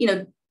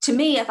 to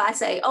me, if I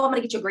say, oh, I'm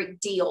going to get you a great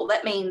deal,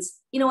 that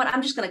means,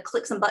 I'm just going to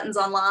click some buttons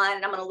online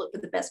and I'm going to look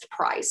for the best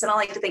price. And I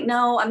like to think,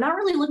 no, I'm not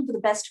really looking for the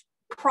best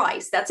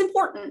price. That's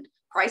important.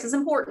 Price is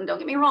important. Don't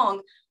get me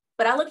wrong.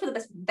 But I look for the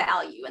best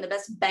value and the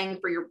best bang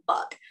for your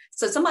buck.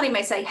 So somebody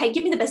may say, hey,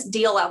 give me the best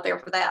deal out there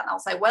for that. And I'll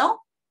say,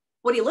 well,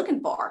 what are you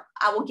looking for?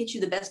 I will get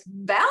you the best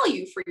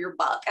value for your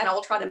buck, and I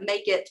will try to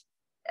make it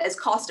as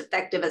cost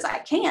effective as I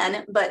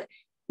can. But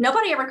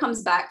Nobody ever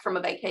comes back from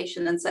a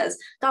vacation and says,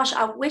 gosh,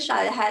 I wish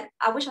I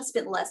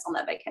spent less on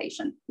that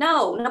vacation.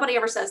 No, nobody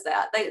ever says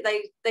that.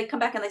 They come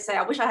back and they say,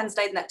 I wish I hadn't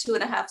stayed in that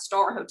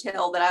 2.5-star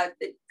hotel that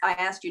I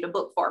asked you to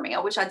book for me. I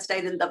wish I'd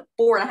stayed in the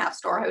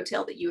 4.5-star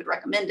hotel that you had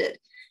recommended.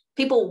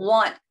 People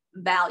want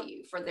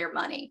value for their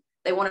money.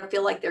 They want to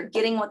feel like they're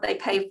getting what they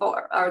pay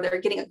for, or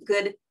they're getting a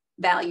good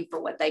value for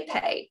what they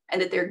pay,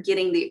 and that they're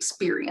getting the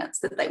experience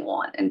that they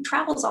want. And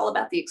travel is all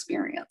about the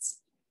experience.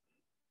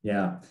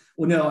 Yeah.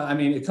 Well, no, I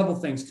mean, a couple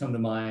of things come to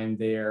mind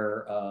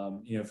there.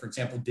 For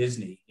example,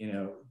 Disney,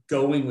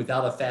 going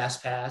without a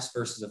fast pass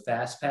versus a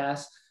fast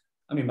pass.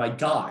 I mean, my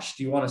gosh,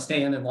 do you want to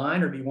stand in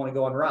line or do you want to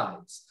go on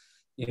rides?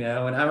 And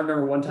I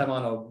remember one time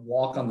on a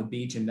walk on the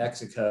beach in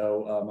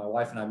Mexico, my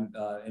wife and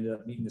I ended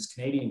up meeting this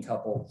Canadian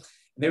couple.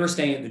 And they were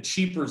staying at the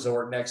cheap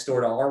resort next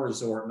door to our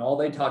resort. And all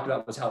they talked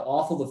about was how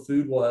awful the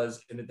food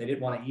was and that they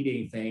didn't want to eat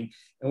anything.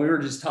 And we were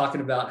just talking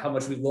about how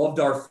much we loved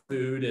our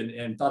food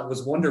and thought it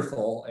was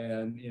wonderful.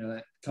 And,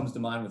 that comes to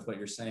mind with what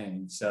you're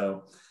saying.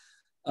 So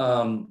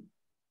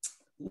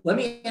let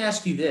me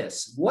ask you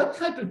this. What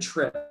type of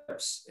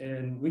trips,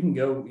 and we can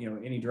go,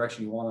 any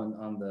direction you want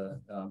on the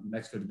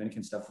Mexico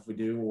Dominican stuff if we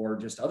do, or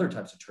just other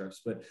types of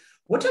trips, but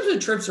what types of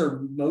trips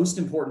are most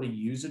important to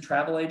use a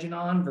travel agent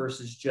on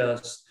versus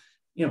just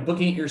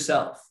booking it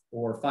yourself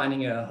or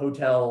finding a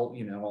hotel,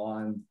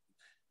 on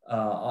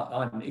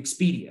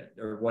Expedia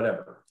or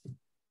whatever?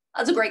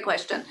 That's a great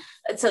question.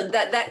 So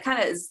that kind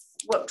of is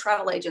what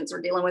travel agents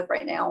are dealing with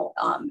right now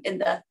in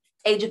the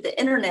age of the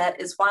internet,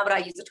 is why would I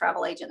use a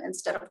travel agent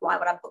instead of why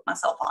would I book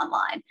myself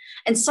online?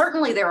 And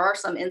certainly there are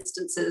some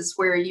instances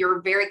where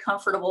you're very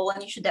comfortable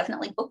and you should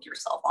definitely book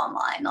yourself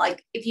online.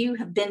 Like if you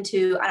have been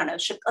to, I don't know,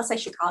 let's say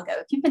Chicago,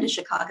 if you've been to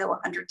Chicago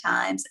 100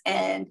 times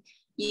and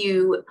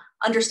you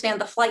understand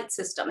the flight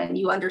system and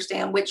you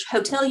understand which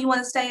hotel you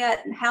want to stay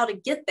at and how to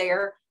get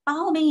there, by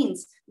all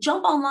means,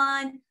 jump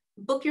online,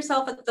 book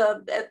yourself at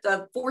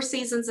the Four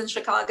Seasons in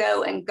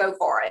Chicago and go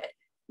for it.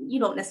 You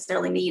don't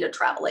necessarily need a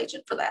travel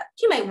agent for that.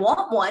 You may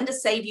want one to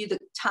save you the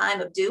time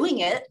of doing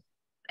it,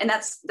 and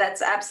that's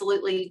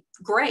absolutely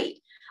great.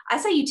 I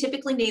say you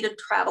typically need a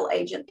travel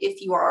agent if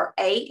you are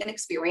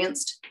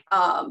inexperienced,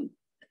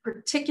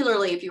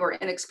 particularly if you are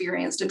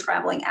inexperienced in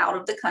traveling out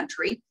of the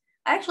country.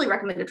 I actually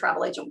recommend a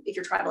travel agent if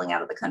you're traveling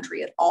out of the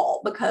country at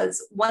all,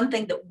 because one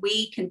thing that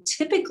we can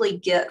typically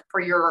get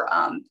for your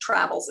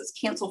travels is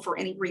cancel for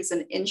any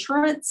reason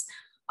insurance.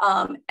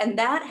 And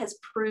that has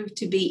proved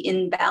to be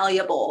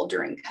invaluable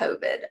during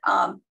COVID,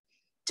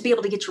 to be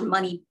able to get your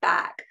money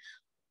back.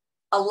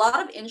 A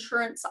lot of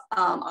insurance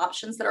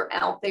options that are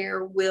out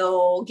there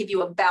will give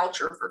you a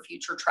voucher for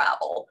future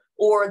travel,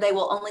 or they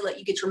will only let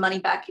you get your money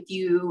back if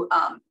you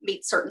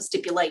meet certain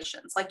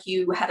stipulations, like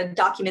you had a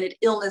documented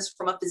illness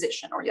from a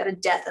physician, or you had a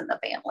death in the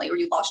family, or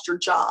you lost your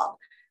job.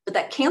 But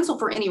that cancel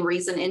for any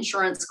reason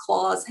insurance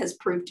clause has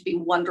proved to be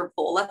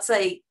wonderful. Let's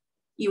say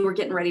you were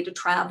getting ready to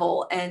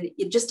travel and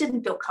you just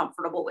didn't feel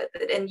comfortable with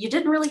it, and you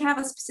didn't really have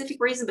a specific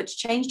reason, but you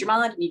changed your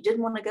mind and you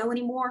didn't want to go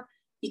anymore.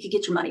 You could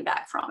get your money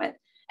back from it.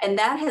 And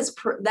that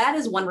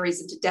is one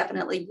reason to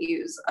definitely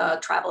use a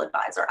travel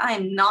advisor. I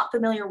am not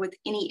familiar with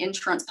any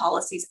insurance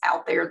policies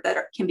out there that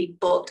can be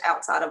booked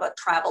outside of a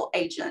travel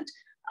agent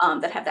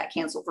that have that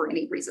cancel for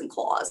any reason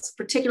clause,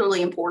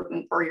 particularly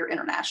important for your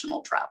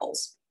international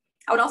travels.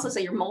 I would also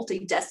say your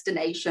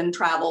multi-destination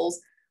travels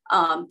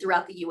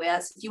throughout the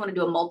US. If you want to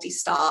do a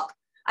multi-stop,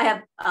 I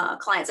have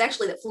clients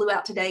actually that flew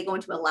out today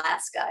going to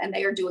Alaska, and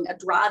they are doing a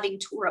driving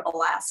tour of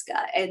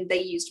Alaska, and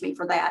they used me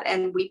for that.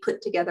 And we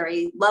put together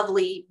a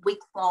lovely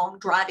week-long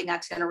driving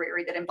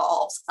itinerary that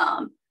involves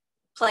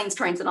planes,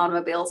 trains, and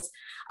automobiles.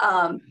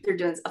 They're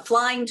doing a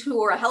flying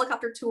tour, a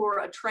helicopter tour,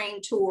 a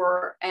train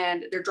tour,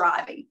 and they're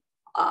driving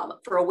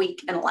for a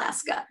week in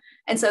Alaska.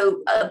 And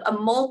so a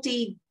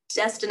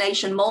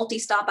multi-destination,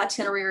 multi-stop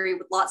itinerary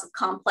with lots of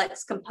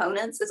complex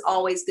components is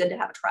always good to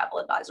have a travel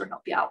advisor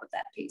help you out with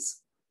that piece.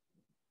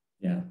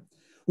 Yeah.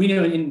 We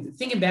know, in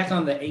thinking back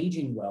on the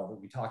aging well that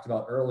we talked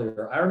about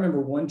earlier, I remember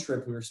one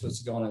trip we were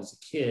supposed to go on as a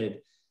kid.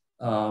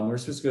 We were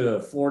supposed to go to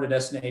a Florida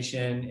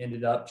destination,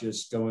 ended up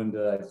just going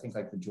to, I think,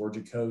 like the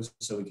Georgia coast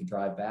so we could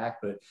drive back.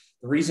 But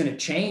the reason it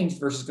changed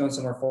versus going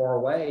somewhere far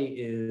away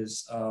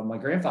is my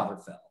grandfather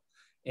fell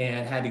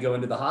and had to go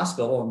into the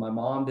hospital. And my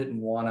mom didn't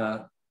want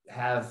to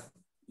have,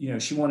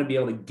 she wanted to be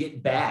able to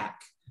get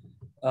back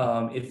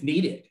if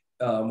needed.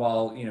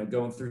 While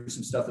going through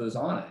some stuff that was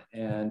on it,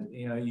 and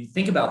you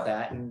think about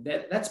that, and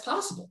that's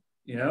possible,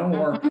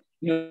 or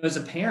as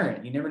a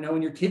parent, you never know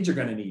when your kids are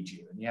going to need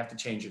you, and you have to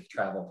change your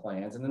travel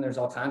plans. And then there's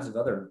all kinds of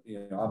other,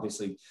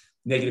 obviously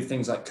negative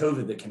things like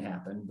COVID that can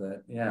happen.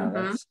 But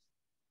yeah,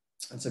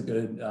 that's a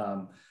good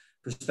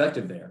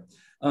perspective there.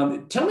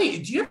 Tell me,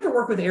 do you ever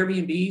work with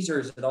Airbnbs, or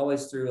is it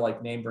always through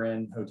like name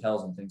brand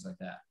hotels and things like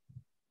that?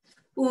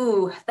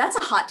 Ooh, that's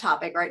a hot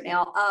topic right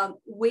now.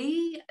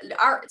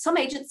 Some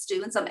agents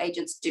do and some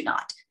agents do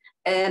not.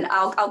 And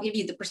I'll give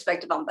you the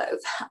perspective on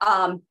both.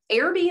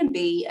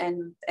 Airbnb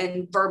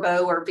and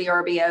Vrbo or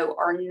VRBO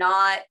are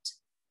not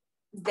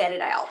vetted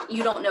out.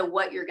 You don't know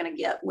what you're going to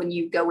get when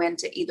you go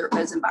into either of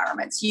those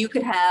environments. You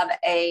could have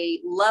a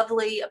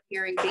lovely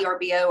appearing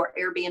VRBO or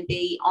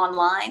Airbnb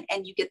online,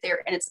 and you get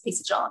there and it's a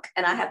piece of junk.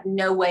 And I have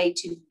no way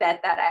to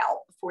vet that out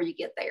before you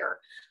get there.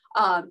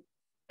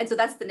 And so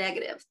that's the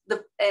negative.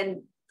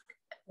 And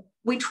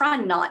we try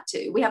not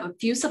to. We have a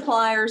few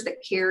suppliers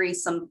that carry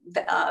some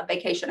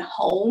vacation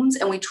homes,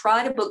 and we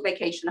try to book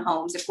vacation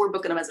homes if we're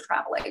booking them as a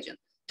travel agent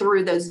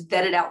through those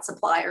vetted out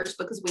suppliers,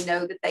 because we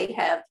know that they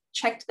have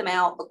checked them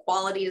out. The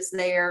quality is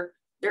there.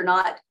 They're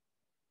not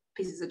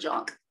pieces of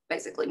junk,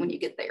 basically, when you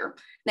get there.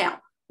 Now,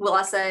 will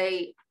I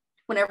say,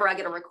 whenever I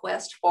get a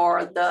request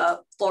for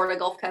the Florida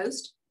Gulf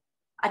Coast,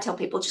 I tell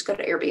people just go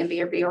to Airbnb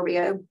or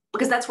VRBO,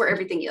 because that's where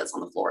everything is on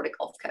the Florida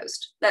Gulf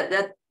Coast.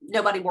 That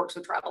nobody works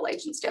with travel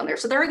agents down there.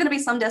 So there are going to be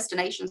some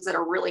destinations that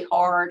are really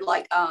hard,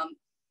 like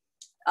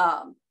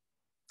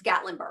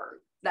Gatlinburg,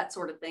 that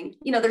sort of thing.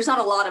 You know, there's not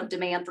a lot of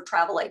demand for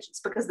travel agents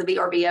because the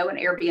VRBO and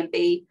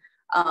Airbnb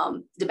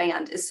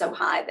demand is so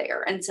high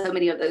there, and so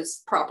many of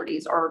those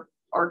properties are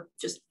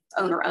just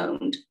owner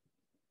owned.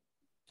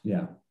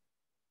 Yeah.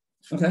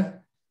 Okay.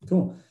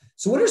 Cool.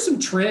 So, what are some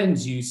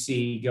trends you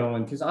see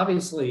going? Because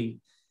obviously,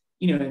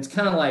 you know, it's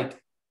kind of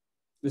like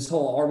this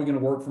whole "are we going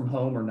to work from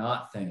home or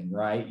not" thing,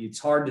 right? It's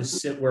hard to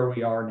sit where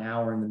we are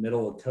now. We're in the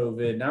middle of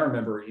COVID, and I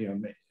remember, you know,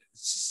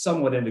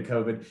 somewhat into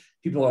COVID,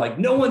 people are like,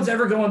 no one's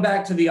ever going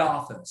back to the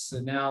office.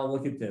 And now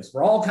look at this.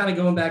 We're all kind of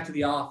going back to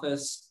the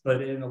office,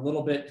 but in a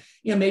little bit,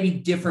 you know, maybe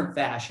different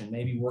fashion,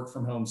 maybe work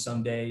from home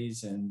some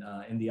days and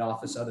in the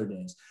office other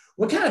days.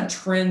 What kind of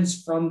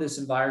trends from this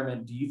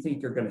environment do you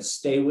think are going to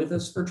stay with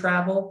us for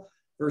travel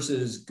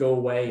versus go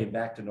away and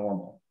back to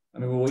normal? I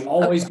mean, will we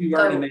always be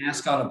wearing a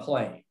mask on a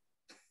plane?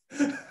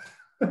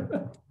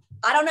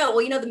 I don't know.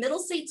 Well, you know, the middle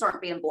seats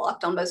aren't being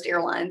blocked on most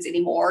airlines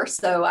anymore.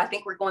 So I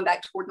think we're going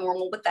back toward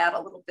normal with that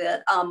a little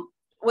bit.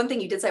 One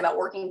thing you did say about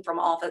working from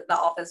the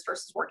office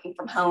versus working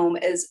from home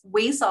is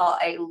we saw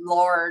a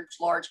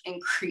large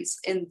increase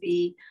in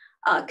the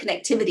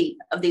connectivity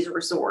of these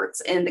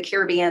resorts in the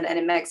Caribbean and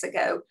in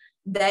Mexico.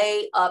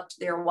 They upped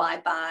their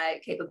Wi-Fi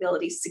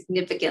capabilities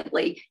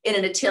significantly in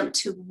an attempt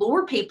to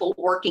lure people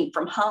working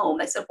from home.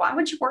 They said, why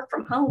would you work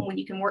from home when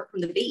you can work from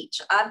the beach?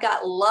 I've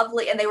got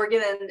lovely, and they were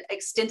given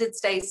extended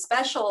stay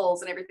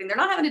specials and everything. They're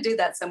not having to do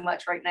that so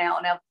much right now.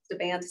 Now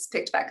demand has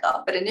picked back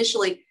up, but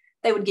initially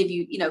they would give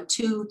you,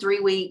 2, 3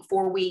 week,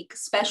 4 week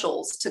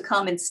specials to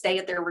come and stay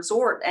at their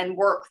resort and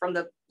work from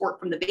the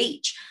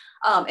beach.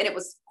 And it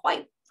was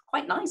quite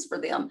nice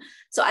for them.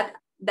 So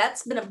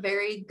that's been a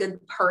very good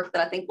perk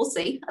that I think we'll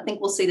see. I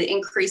think we'll see the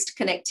increased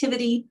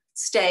connectivity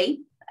stay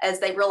as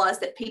they realize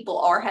that people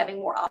are having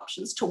more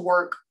options to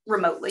work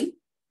remotely.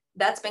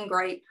 That's been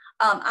great.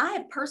 I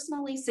have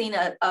personally seen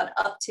an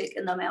uptick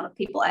in the amount of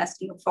people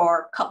asking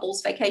for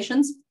couples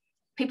vacations.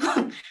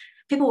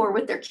 People were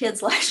with their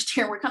kids last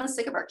year. We're kind of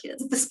sick of our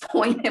kids at this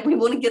point and we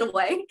want to get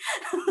away.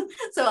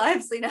 So I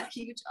have seen a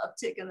huge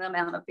uptick in the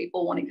amount of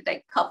people wanting to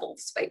take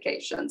couples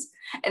vacations.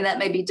 And that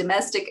may be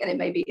domestic and it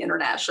may be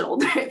international.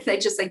 They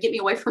just say, get me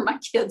away from my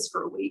kids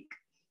for a week.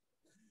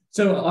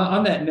 So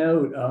on that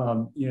note,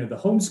 the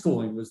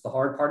homeschooling was the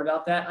hard part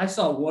about that. I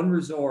saw one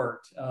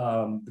resort,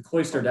 the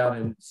Cloister down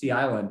in Sea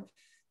Island,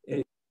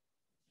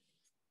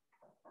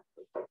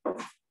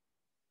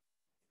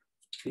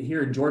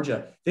 here in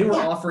Georgia, they were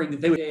offering that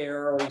they would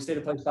there, or you stay at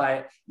a place by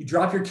it. You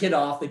drop your kid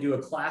off, they do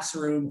a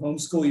classroom,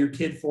 homeschool your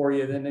kid for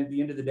you. Then at the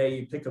end of the day,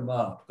 you pick them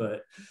up.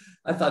 But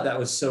I thought that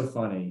was so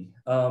funny.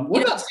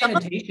 What about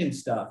sanitation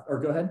stuff? Or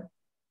go ahead.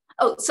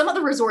 Oh, some of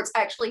the resorts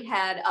actually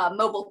had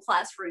mobile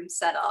classrooms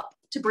set up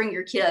to bring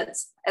your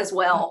kids as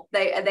well.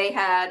 They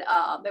had,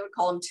 they would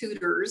call them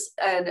tutors,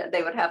 and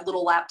they would have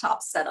little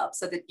laptops set up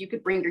so that you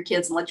could bring your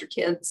kids and let your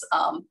kids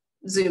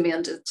Zoom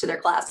into their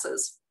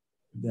classes.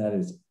 That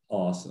is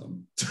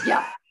awesome.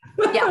 Yeah.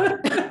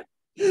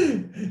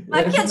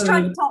 My kids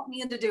tried to talk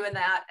me into doing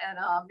that, and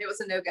it was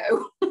a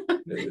no-go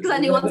because I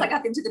knew once I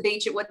got them to the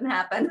beach, it wouldn't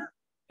happen.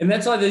 And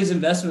that's why these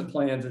investment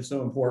plans are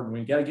so important.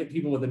 We got to get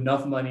people with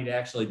enough money to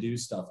actually do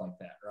stuff like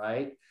that,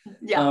 right?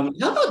 Yeah.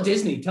 How about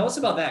Disney? Tell us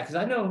about that, because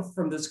I know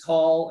from this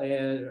call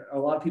and a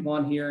lot of people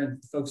on here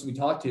and folks we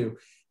talk to,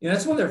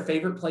 that's one of their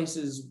favorite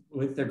places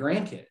with their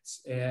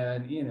grandkids,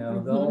 and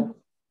they'll.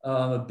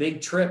 A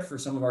big trip for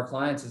some of our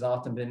clients has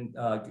often been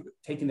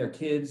taking their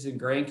kids and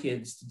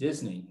grandkids to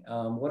Disney.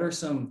 What are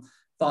some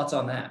thoughts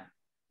on that?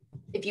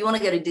 If you want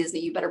to go to Disney,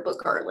 you better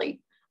book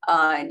early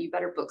and you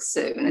better book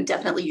soon, and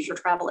definitely use your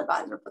travel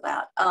advisor for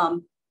that.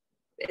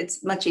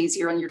 It's much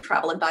easier, and your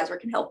travel advisor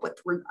can help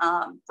with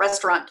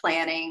restaurant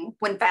planning.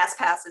 When Fast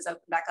Passes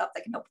open back up,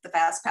 they can help with the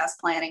Fast Pass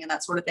planning and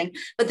that sort of thing.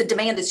 But the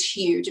demand is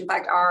huge. In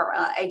fact, our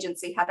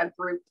agency had a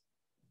group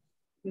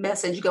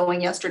message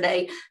going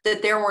yesterday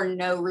that there were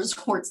no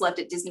resorts left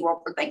at Disney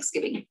World for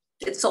Thanksgiving.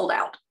 It's sold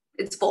out.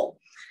 It's full.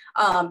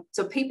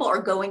 So people are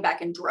going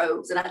back in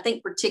droves. And I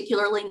think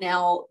particularly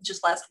now,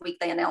 just last week,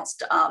 they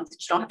announced that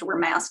you don't have to wear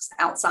masks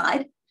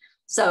outside.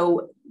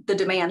 So the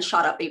demand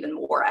shot up even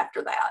more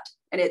after that.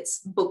 And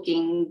it's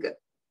booking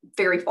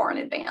very far in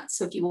advance.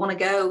 So if you want to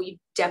go, you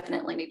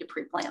definitely need to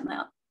pre-plan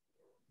that.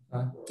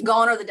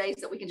 Gone are the days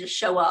that we can just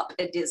show up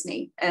at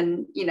Disney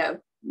and,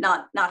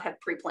 not have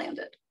pre-planned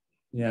it.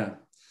 Yeah.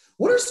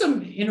 What are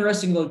some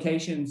interesting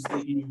locations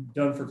that you've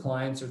done for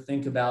clients or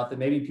think about that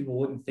maybe people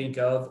wouldn't think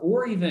of,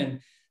 or even,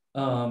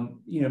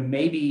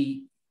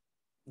 maybe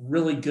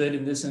really good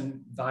in this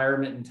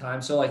environment and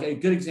time? So like a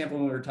good example,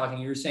 when we were talking,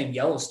 you were saying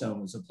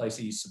Yellowstone was a place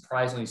that you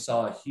surprisingly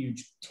saw a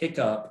huge tick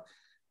up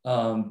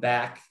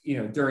back,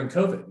 during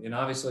COVID. And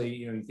obviously,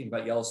 you think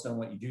about Yellowstone,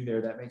 what you do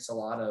there, that makes a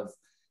lot of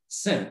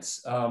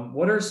sense.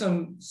 What are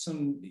some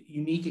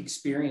unique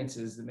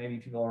experiences that maybe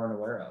people aren't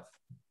aware of?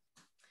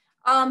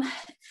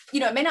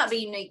 It may not be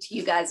unique to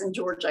you guys in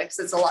Georgia because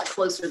it's a lot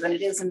closer than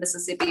it is in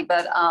Mississippi,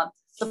 but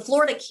the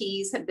Florida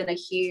Keys have been a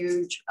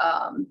huge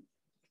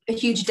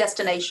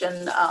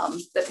destination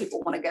that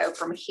people want to go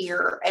from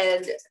here.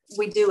 And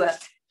we do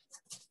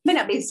may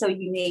not be so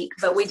unique,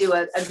 but we do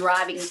a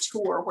driving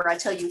tour where I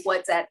tell you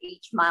what's at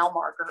each mile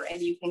marker,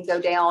 and you can go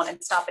down and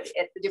stop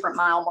at the different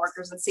mile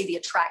markers and see the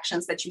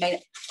attractions that you made.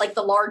 Like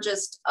the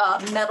largest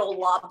metal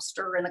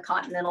lobster in the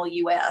continental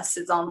US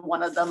is on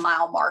one of the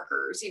mile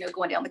markers,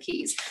 going down the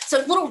Keys. So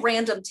little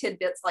random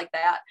tidbits like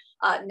that.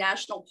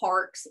 National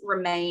parks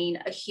remain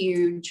a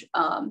huge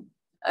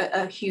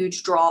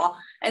draw,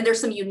 and there's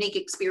some unique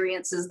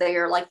experiences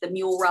there, like the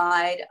mule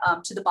ride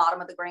to the bottom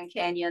of the Grand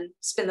Canyon,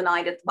 spend the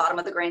night at the bottom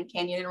of the Grand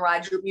Canyon and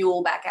ride your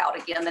mule back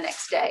out again the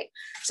next day.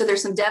 So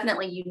there's some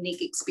definitely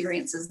unique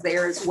experiences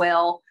there as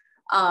well.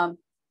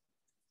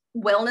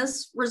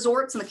 Wellness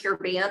resorts in the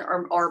Caribbean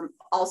are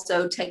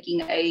also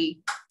taking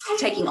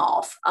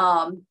off.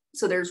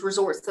 So there's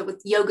resorts that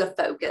with yoga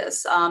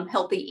focus,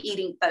 healthy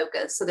eating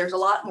focus. So there's a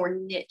lot more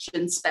niche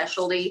and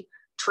specialty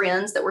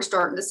trends that we're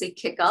starting to see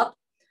kick up.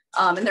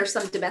 And there's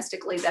some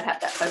domestically that have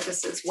that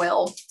focus as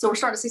well. So we're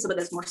starting to see some of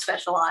those more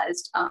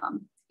specialized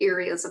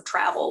areas of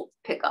travel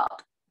pick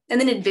up. And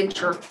then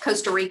adventure,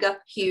 Costa Rica,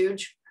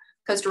 huge.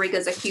 Costa Rica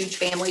is a huge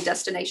family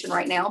destination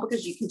right now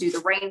because you can do the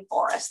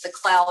rainforest, the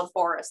cloud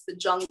forest, the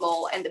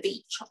jungle, and the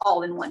beach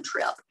all in one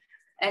trip,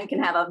 and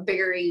can have a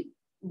very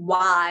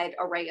wide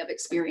array of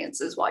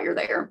experiences while you're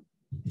there.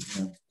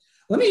 Yeah.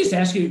 Let me just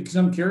ask you, because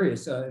I'm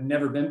curious, I've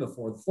never been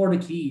before, the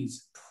Florida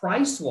Keys,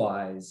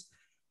 price-wise,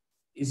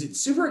 is it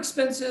super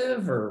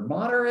expensive or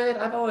moderate?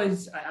 I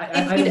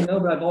don't know,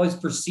 but I've always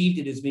perceived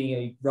it as being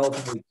a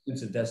relatively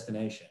expensive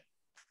destination.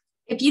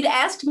 If you'd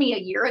asked me a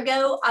year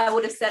ago, I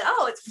would have said,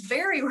 oh, it's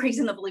very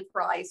reasonably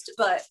priced,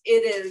 but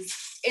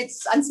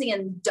I'm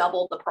seeing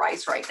double the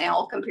price right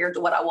now compared to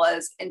what I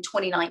was in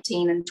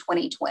 2019 and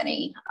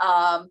 2020.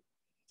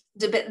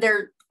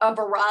 There are a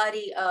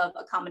variety of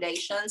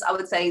accommodations. I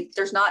would say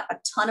there's not a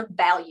ton of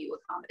value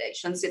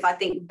accommodations. If I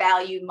think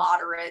value,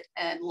 moderate,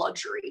 and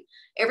luxury,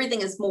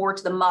 everything is more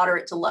to the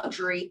moderate to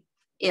luxury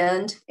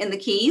end in the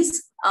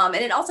Keys. And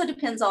it also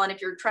depends on,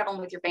 if you're traveling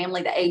with your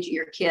family, the age of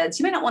your kids.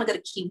 You may not want to go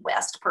to Key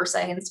West per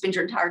se and spend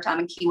your entire time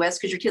in Key West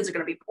because your kids are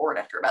going to be bored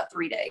after about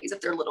 3 days if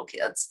they're little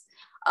kids.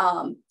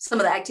 Some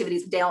of the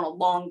activities down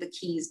along the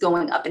Keys,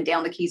 going up and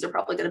down the Keys, are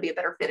probably going to be a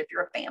better fit if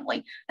you're a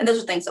family. And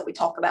those are things that we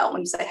talk about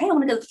when you say, hey, I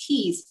want to go to the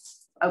Keys.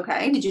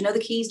 Okay, did you know the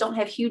Keys don't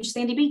have huge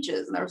sandy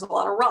beaches and there's a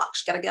lot of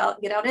rocks? Got to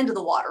get out into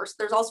the water. So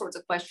there's all sorts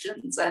of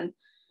questions, and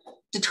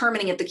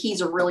determining if the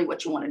Keys are really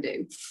what you want to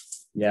do.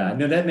 Yeah,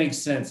 no, that makes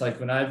sense. Like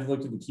when I've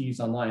looked at the Keys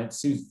online, it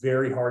seems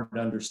very hard to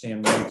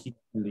understand one key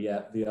from the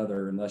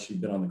other unless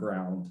you've been on the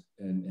ground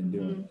and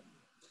doing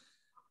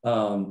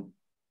it.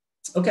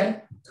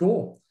 Okay,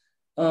 cool.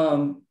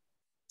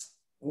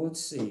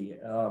 Let's see.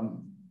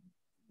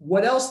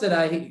 What else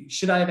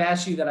should I have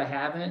asked you that I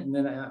haven't? And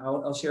then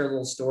I'll share a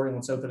little story and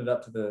let's open it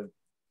up to the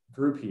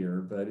group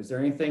here. But is there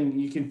anything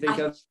you can think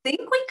of? I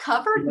think we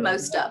covered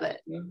most of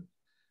it.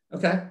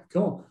 Okay,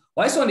 cool.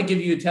 Well, I just wanted to give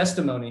you a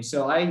testimony.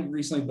 So I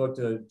recently booked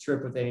a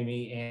trip with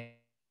Amy, and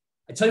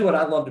I tell you what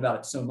I loved about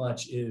it so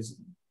much is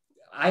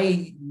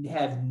I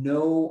have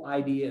no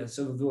idea.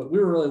 So what we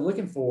were really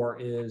looking for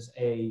is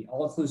a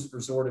all-inclusive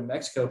resort in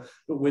Mexico,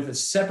 but with a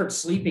separate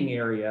sleeping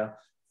area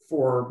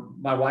for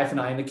my wife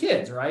and I and the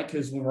kids, right?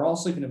 Because when we're all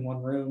sleeping in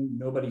one room,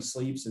 nobody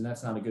sleeps, and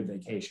that's not a good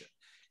vacation.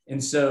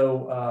 And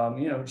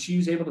so, she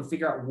was able to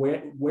figure out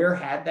where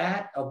had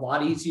that a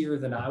lot easier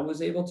than I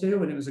was able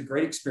to. And it was a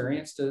great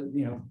experience to,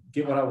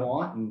 get what I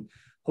want, and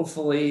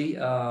hopefully,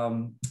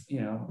 an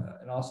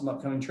awesome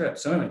upcoming trip.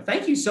 So anyway,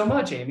 thank you so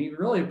much, Amy. We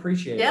really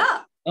appreciate it.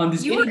 Yeah.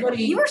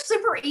 You were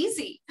super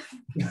easy.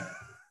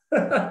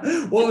 Well,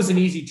 it was an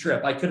easy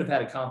trip. I could have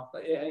had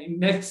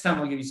next time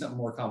I'll give you something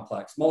more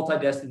complex.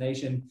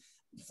 Multi-destination,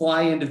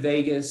 fly into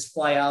Vegas,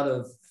 fly out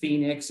of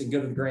Phoenix, and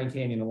go to the Grand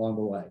Canyon along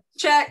the way.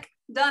 Check.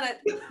 Done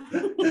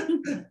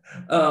it.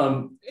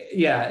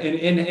 Yeah.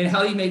 And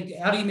how do you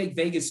make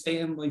Vegas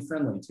family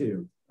friendly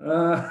too?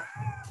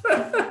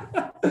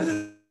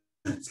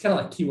 It's kind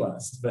of like Key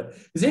West. But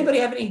does anybody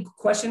have any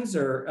questions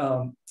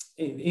or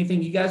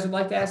anything you guys would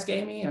like to ask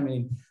Amy? I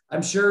mean,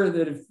 I'm sure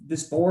that if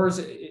this bores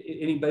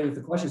anybody with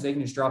the questions, they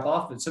can just drop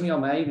off. But some of y'all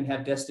might even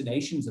have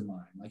destinations in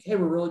mind. Like, hey,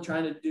 we're really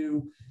trying to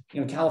do,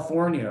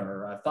 California,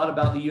 or I thought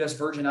about the U.S.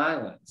 Virgin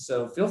Islands.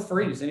 So feel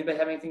free. Does anybody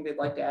have anything they'd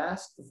like to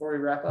ask before we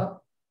wrap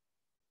up?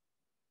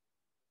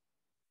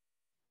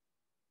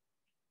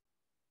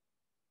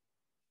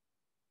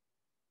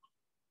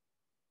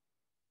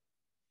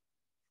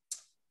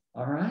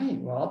 All right.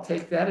 Well, I'll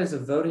take that as a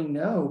voting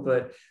no.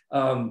 But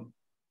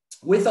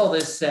with all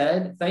this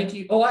said, thank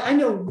you. Oh, I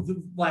know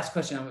the last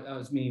question I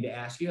was meaning to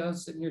ask you. I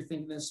was sitting here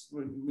thinking this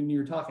when you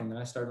were talking, and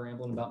I started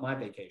rambling about my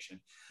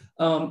vacation.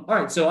 All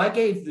right. So I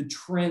gave the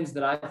trends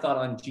that I thought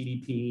on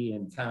GDP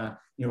and kind of,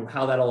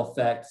 how that'll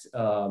affect,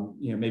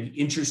 maybe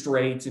interest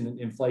rates and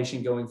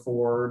inflation going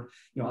forward.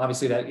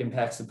 Obviously that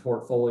impacts the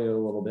portfolio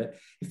a little bit.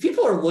 If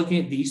people are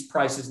looking at these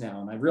prices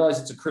now, and I realize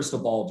it's a crystal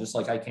ball, just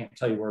like I can't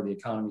tell you where the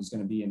economy is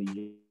going to be in a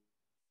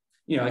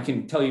year. I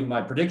can tell you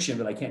my prediction,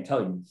 but I can't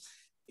tell you.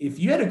 If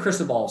you had a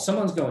crystal ball,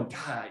 someone's going,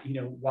 God,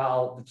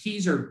 while the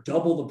keys are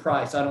double the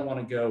price, I don't want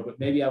to go, but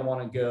maybe I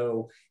want to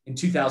go in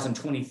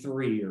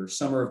 2023 or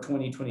summer of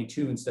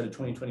 2022 instead of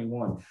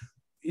 2021.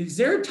 Is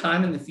there a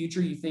time in the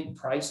future you think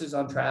prices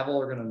on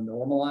travel are going to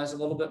normalize a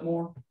little bit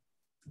more?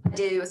 I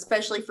do,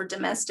 especially for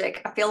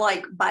domestic. I feel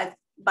like by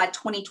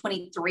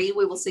 2023,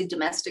 we will see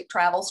domestic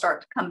travel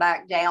start to come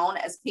back down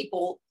as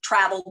people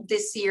travel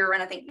this year.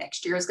 And I think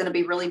next year is going to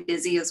be really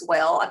busy as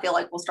well. I feel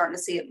like we will start to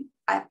see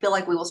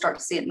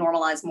it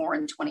normalize more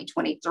in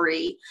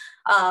 2023.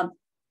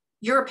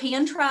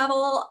 European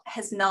travel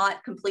has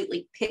not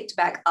completely picked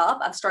back up.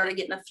 I've started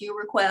getting a few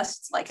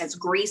requests, like as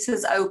Greece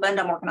has opened.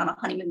 I'm working on a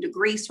honeymoon to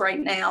Greece right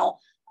now.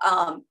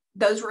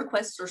 Those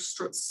requests are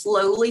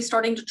slowly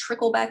starting to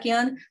trickle back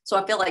in. So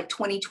I feel like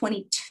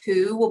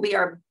 2022 will be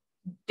our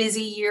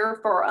busy year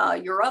for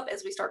Europe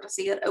as we start to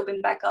see it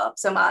open back up.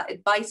 So my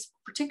advice,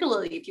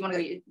 particularly if you want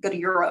to go to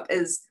Europe,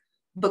 is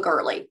book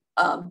early,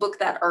 book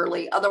that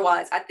early.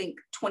 Otherwise, I think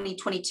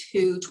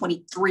 2022,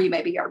 23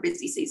 may be our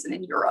busy season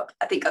in Europe.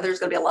 I think there's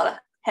going to be a lot of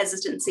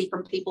hesitancy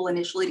from people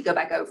initially to go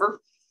back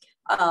over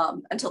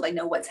until they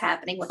know what's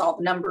happening with all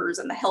the numbers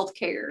and the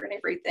healthcare and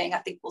everything. I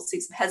think we'll see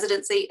some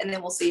hesitancy, and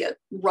then we'll see it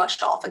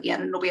rushed off again.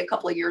 And it'll be a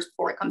couple of years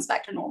before it comes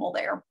back to normal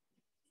there.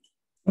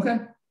 Okay.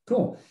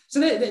 Cool.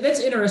 So that's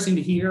interesting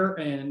to hear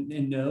and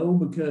know,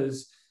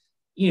 because,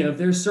 if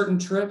there's certain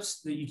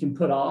trips that you can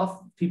put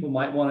off, people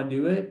might want to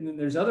do it. And then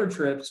there's other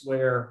trips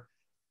where,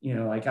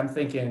 like I'm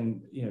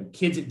thinking,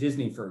 kids at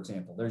Disney, for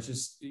example, there's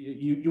just,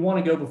 you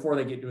want to go before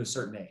they get to a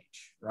certain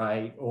age,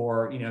 right?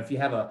 Or, if you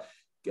have a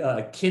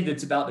kid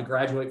that's about to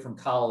graduate from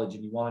college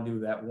and you want to do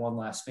that one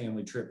last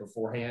family trip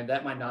beforehand,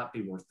 that might not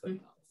be worth putting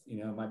off.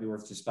 It might be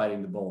worth just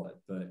biting the bullet,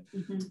 but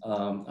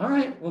all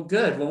right. Well,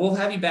 good. Well, we'll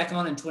have you back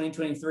on in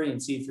 2023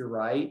 and see if you're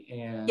right.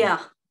 And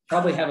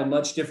probably have a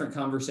much different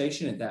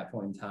conversation at that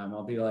point in time.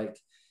 I'll be like,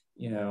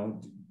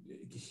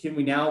 can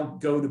we now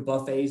go to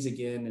buffets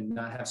again and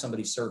not have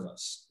somebody serve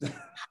us?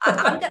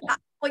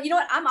 Well, you know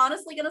what? I'm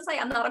honestly going to say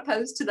I'm not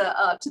opposed to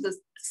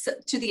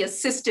the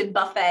assisted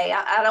buffet.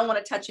 I don't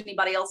want to touch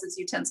anybody else's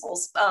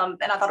utensils, and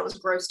I thought it was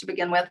gross to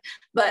begin with.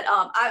 But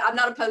I'm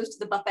not opposed to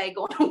the buffet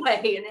going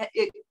away and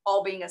it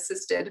all being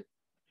assisted.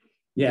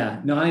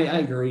 Yeah, no, I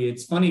agree.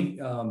 It's funny,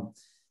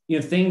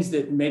 things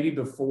that maybe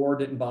before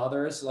didn't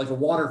bother us, like a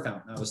water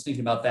fountain. I was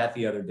thinking about that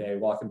the other day,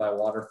 walking by a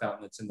water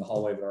fountain that's in the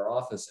hallway of our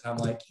office, and I'm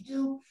like,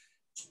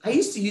 I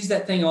used to use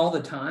that thing all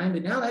the time,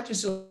 but now that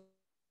just a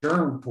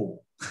germ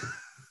pool.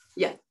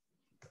 Yeah.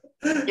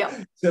 Yeah.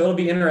 So it'll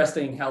be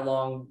interesting how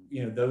long,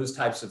 those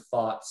types of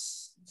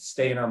thoughts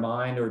stay in our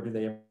mind, or do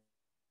they?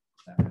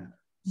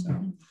 So,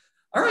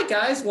 all right,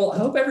 guys. Well, I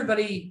hope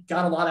everybody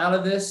got a lot out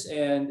of this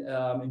and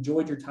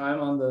enjoyed your time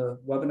on the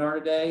webinar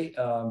today.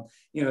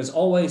 As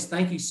always,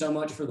 thank you so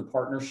much for the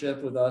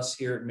partnership with us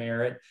here at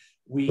Merit.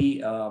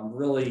 We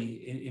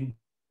really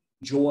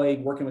enjoy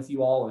working with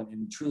you all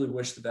and truly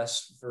wish the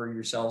best for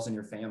yourselves and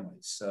your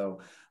families. So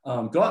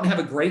go out and have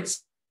a great.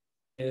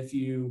 If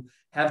you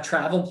have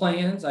travel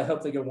plans, I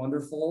hope they go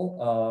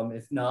wonderful.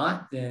 If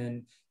not,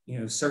 then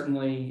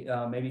certainly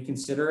maybe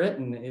consider it.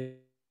 And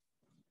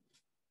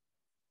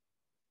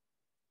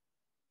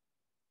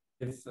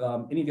if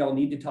any of y'all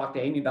need to talk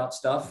to Amy about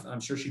stuff,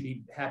 I'm sure she'd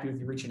be happy with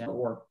you reaching out,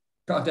 or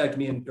contact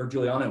me or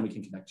Juliana and we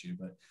can connect you.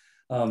 But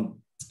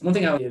one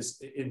thing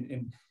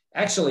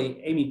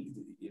actually, Amy,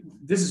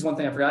 this is one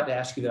thing I forgot to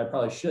ask you that I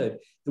probably should.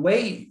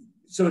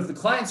 So if the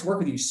clients work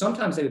with you,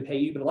 sometimes they would pay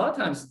you, but a lot of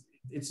times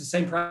it's the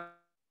same price.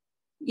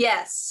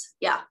 Yes.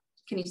 Yeah.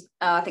 Can you,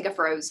 I think I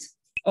froze.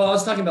 Oh, I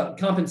was talking about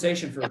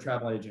compensation for a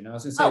travel agent. I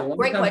was going to say,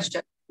 great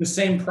question. The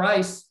same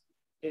price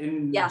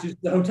in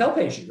just the hotel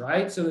pays you,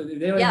 right? So they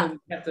don't even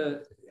have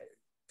to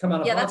come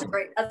out of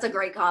pocket. That's a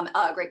great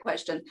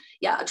question.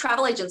 Yeah.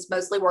 Travel agents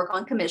mostly work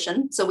on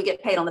commission. So we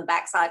get paid on the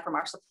backside from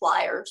our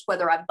suppliers,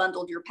 whether I've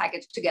bundled your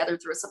package together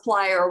through a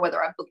supplier or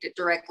whether I've booked it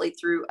directly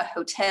through a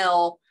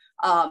hotel.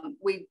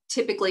 We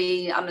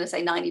typically, I'm going to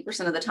say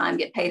 90% of the time,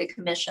 get paid a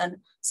commission.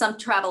 Some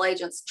travel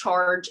agents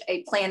charge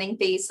a planning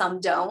fee, some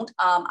don't.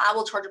 I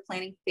will charge a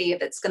planning fee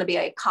if it's going to be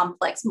a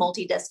complex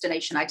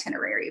multi-destination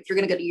itinerary. If you're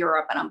going to go to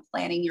Europe and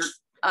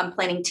I'm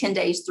planning 10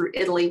 days through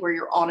Italy where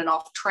you're on and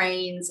off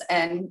trains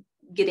and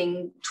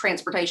getting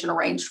transportation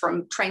arranged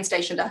from train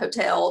station to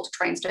hotel to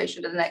train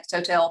station to the next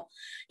hotel,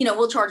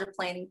 we'll charge a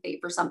planning fee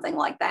for something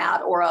like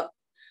that, or a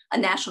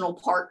national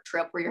park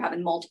trip where you're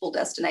having multiple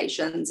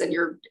destinations and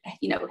you're,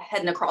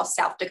 heading across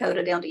South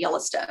Dakota down to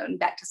Yellowstone,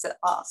 back to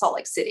Salt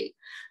Lake City.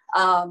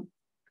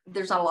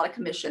 there's not a lot of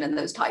commission in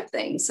those type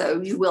things.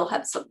 So you will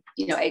have some,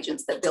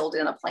 agents that build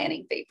in a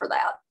planning fee for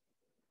that.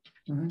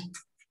 All right.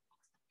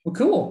 Well,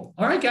 cool.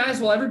 All right, guys.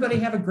 Well, everybody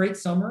have a great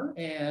summer,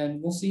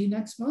 and we'll see you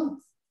next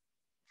month.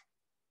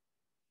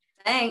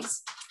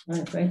 Thanks. All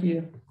right. Thank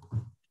you.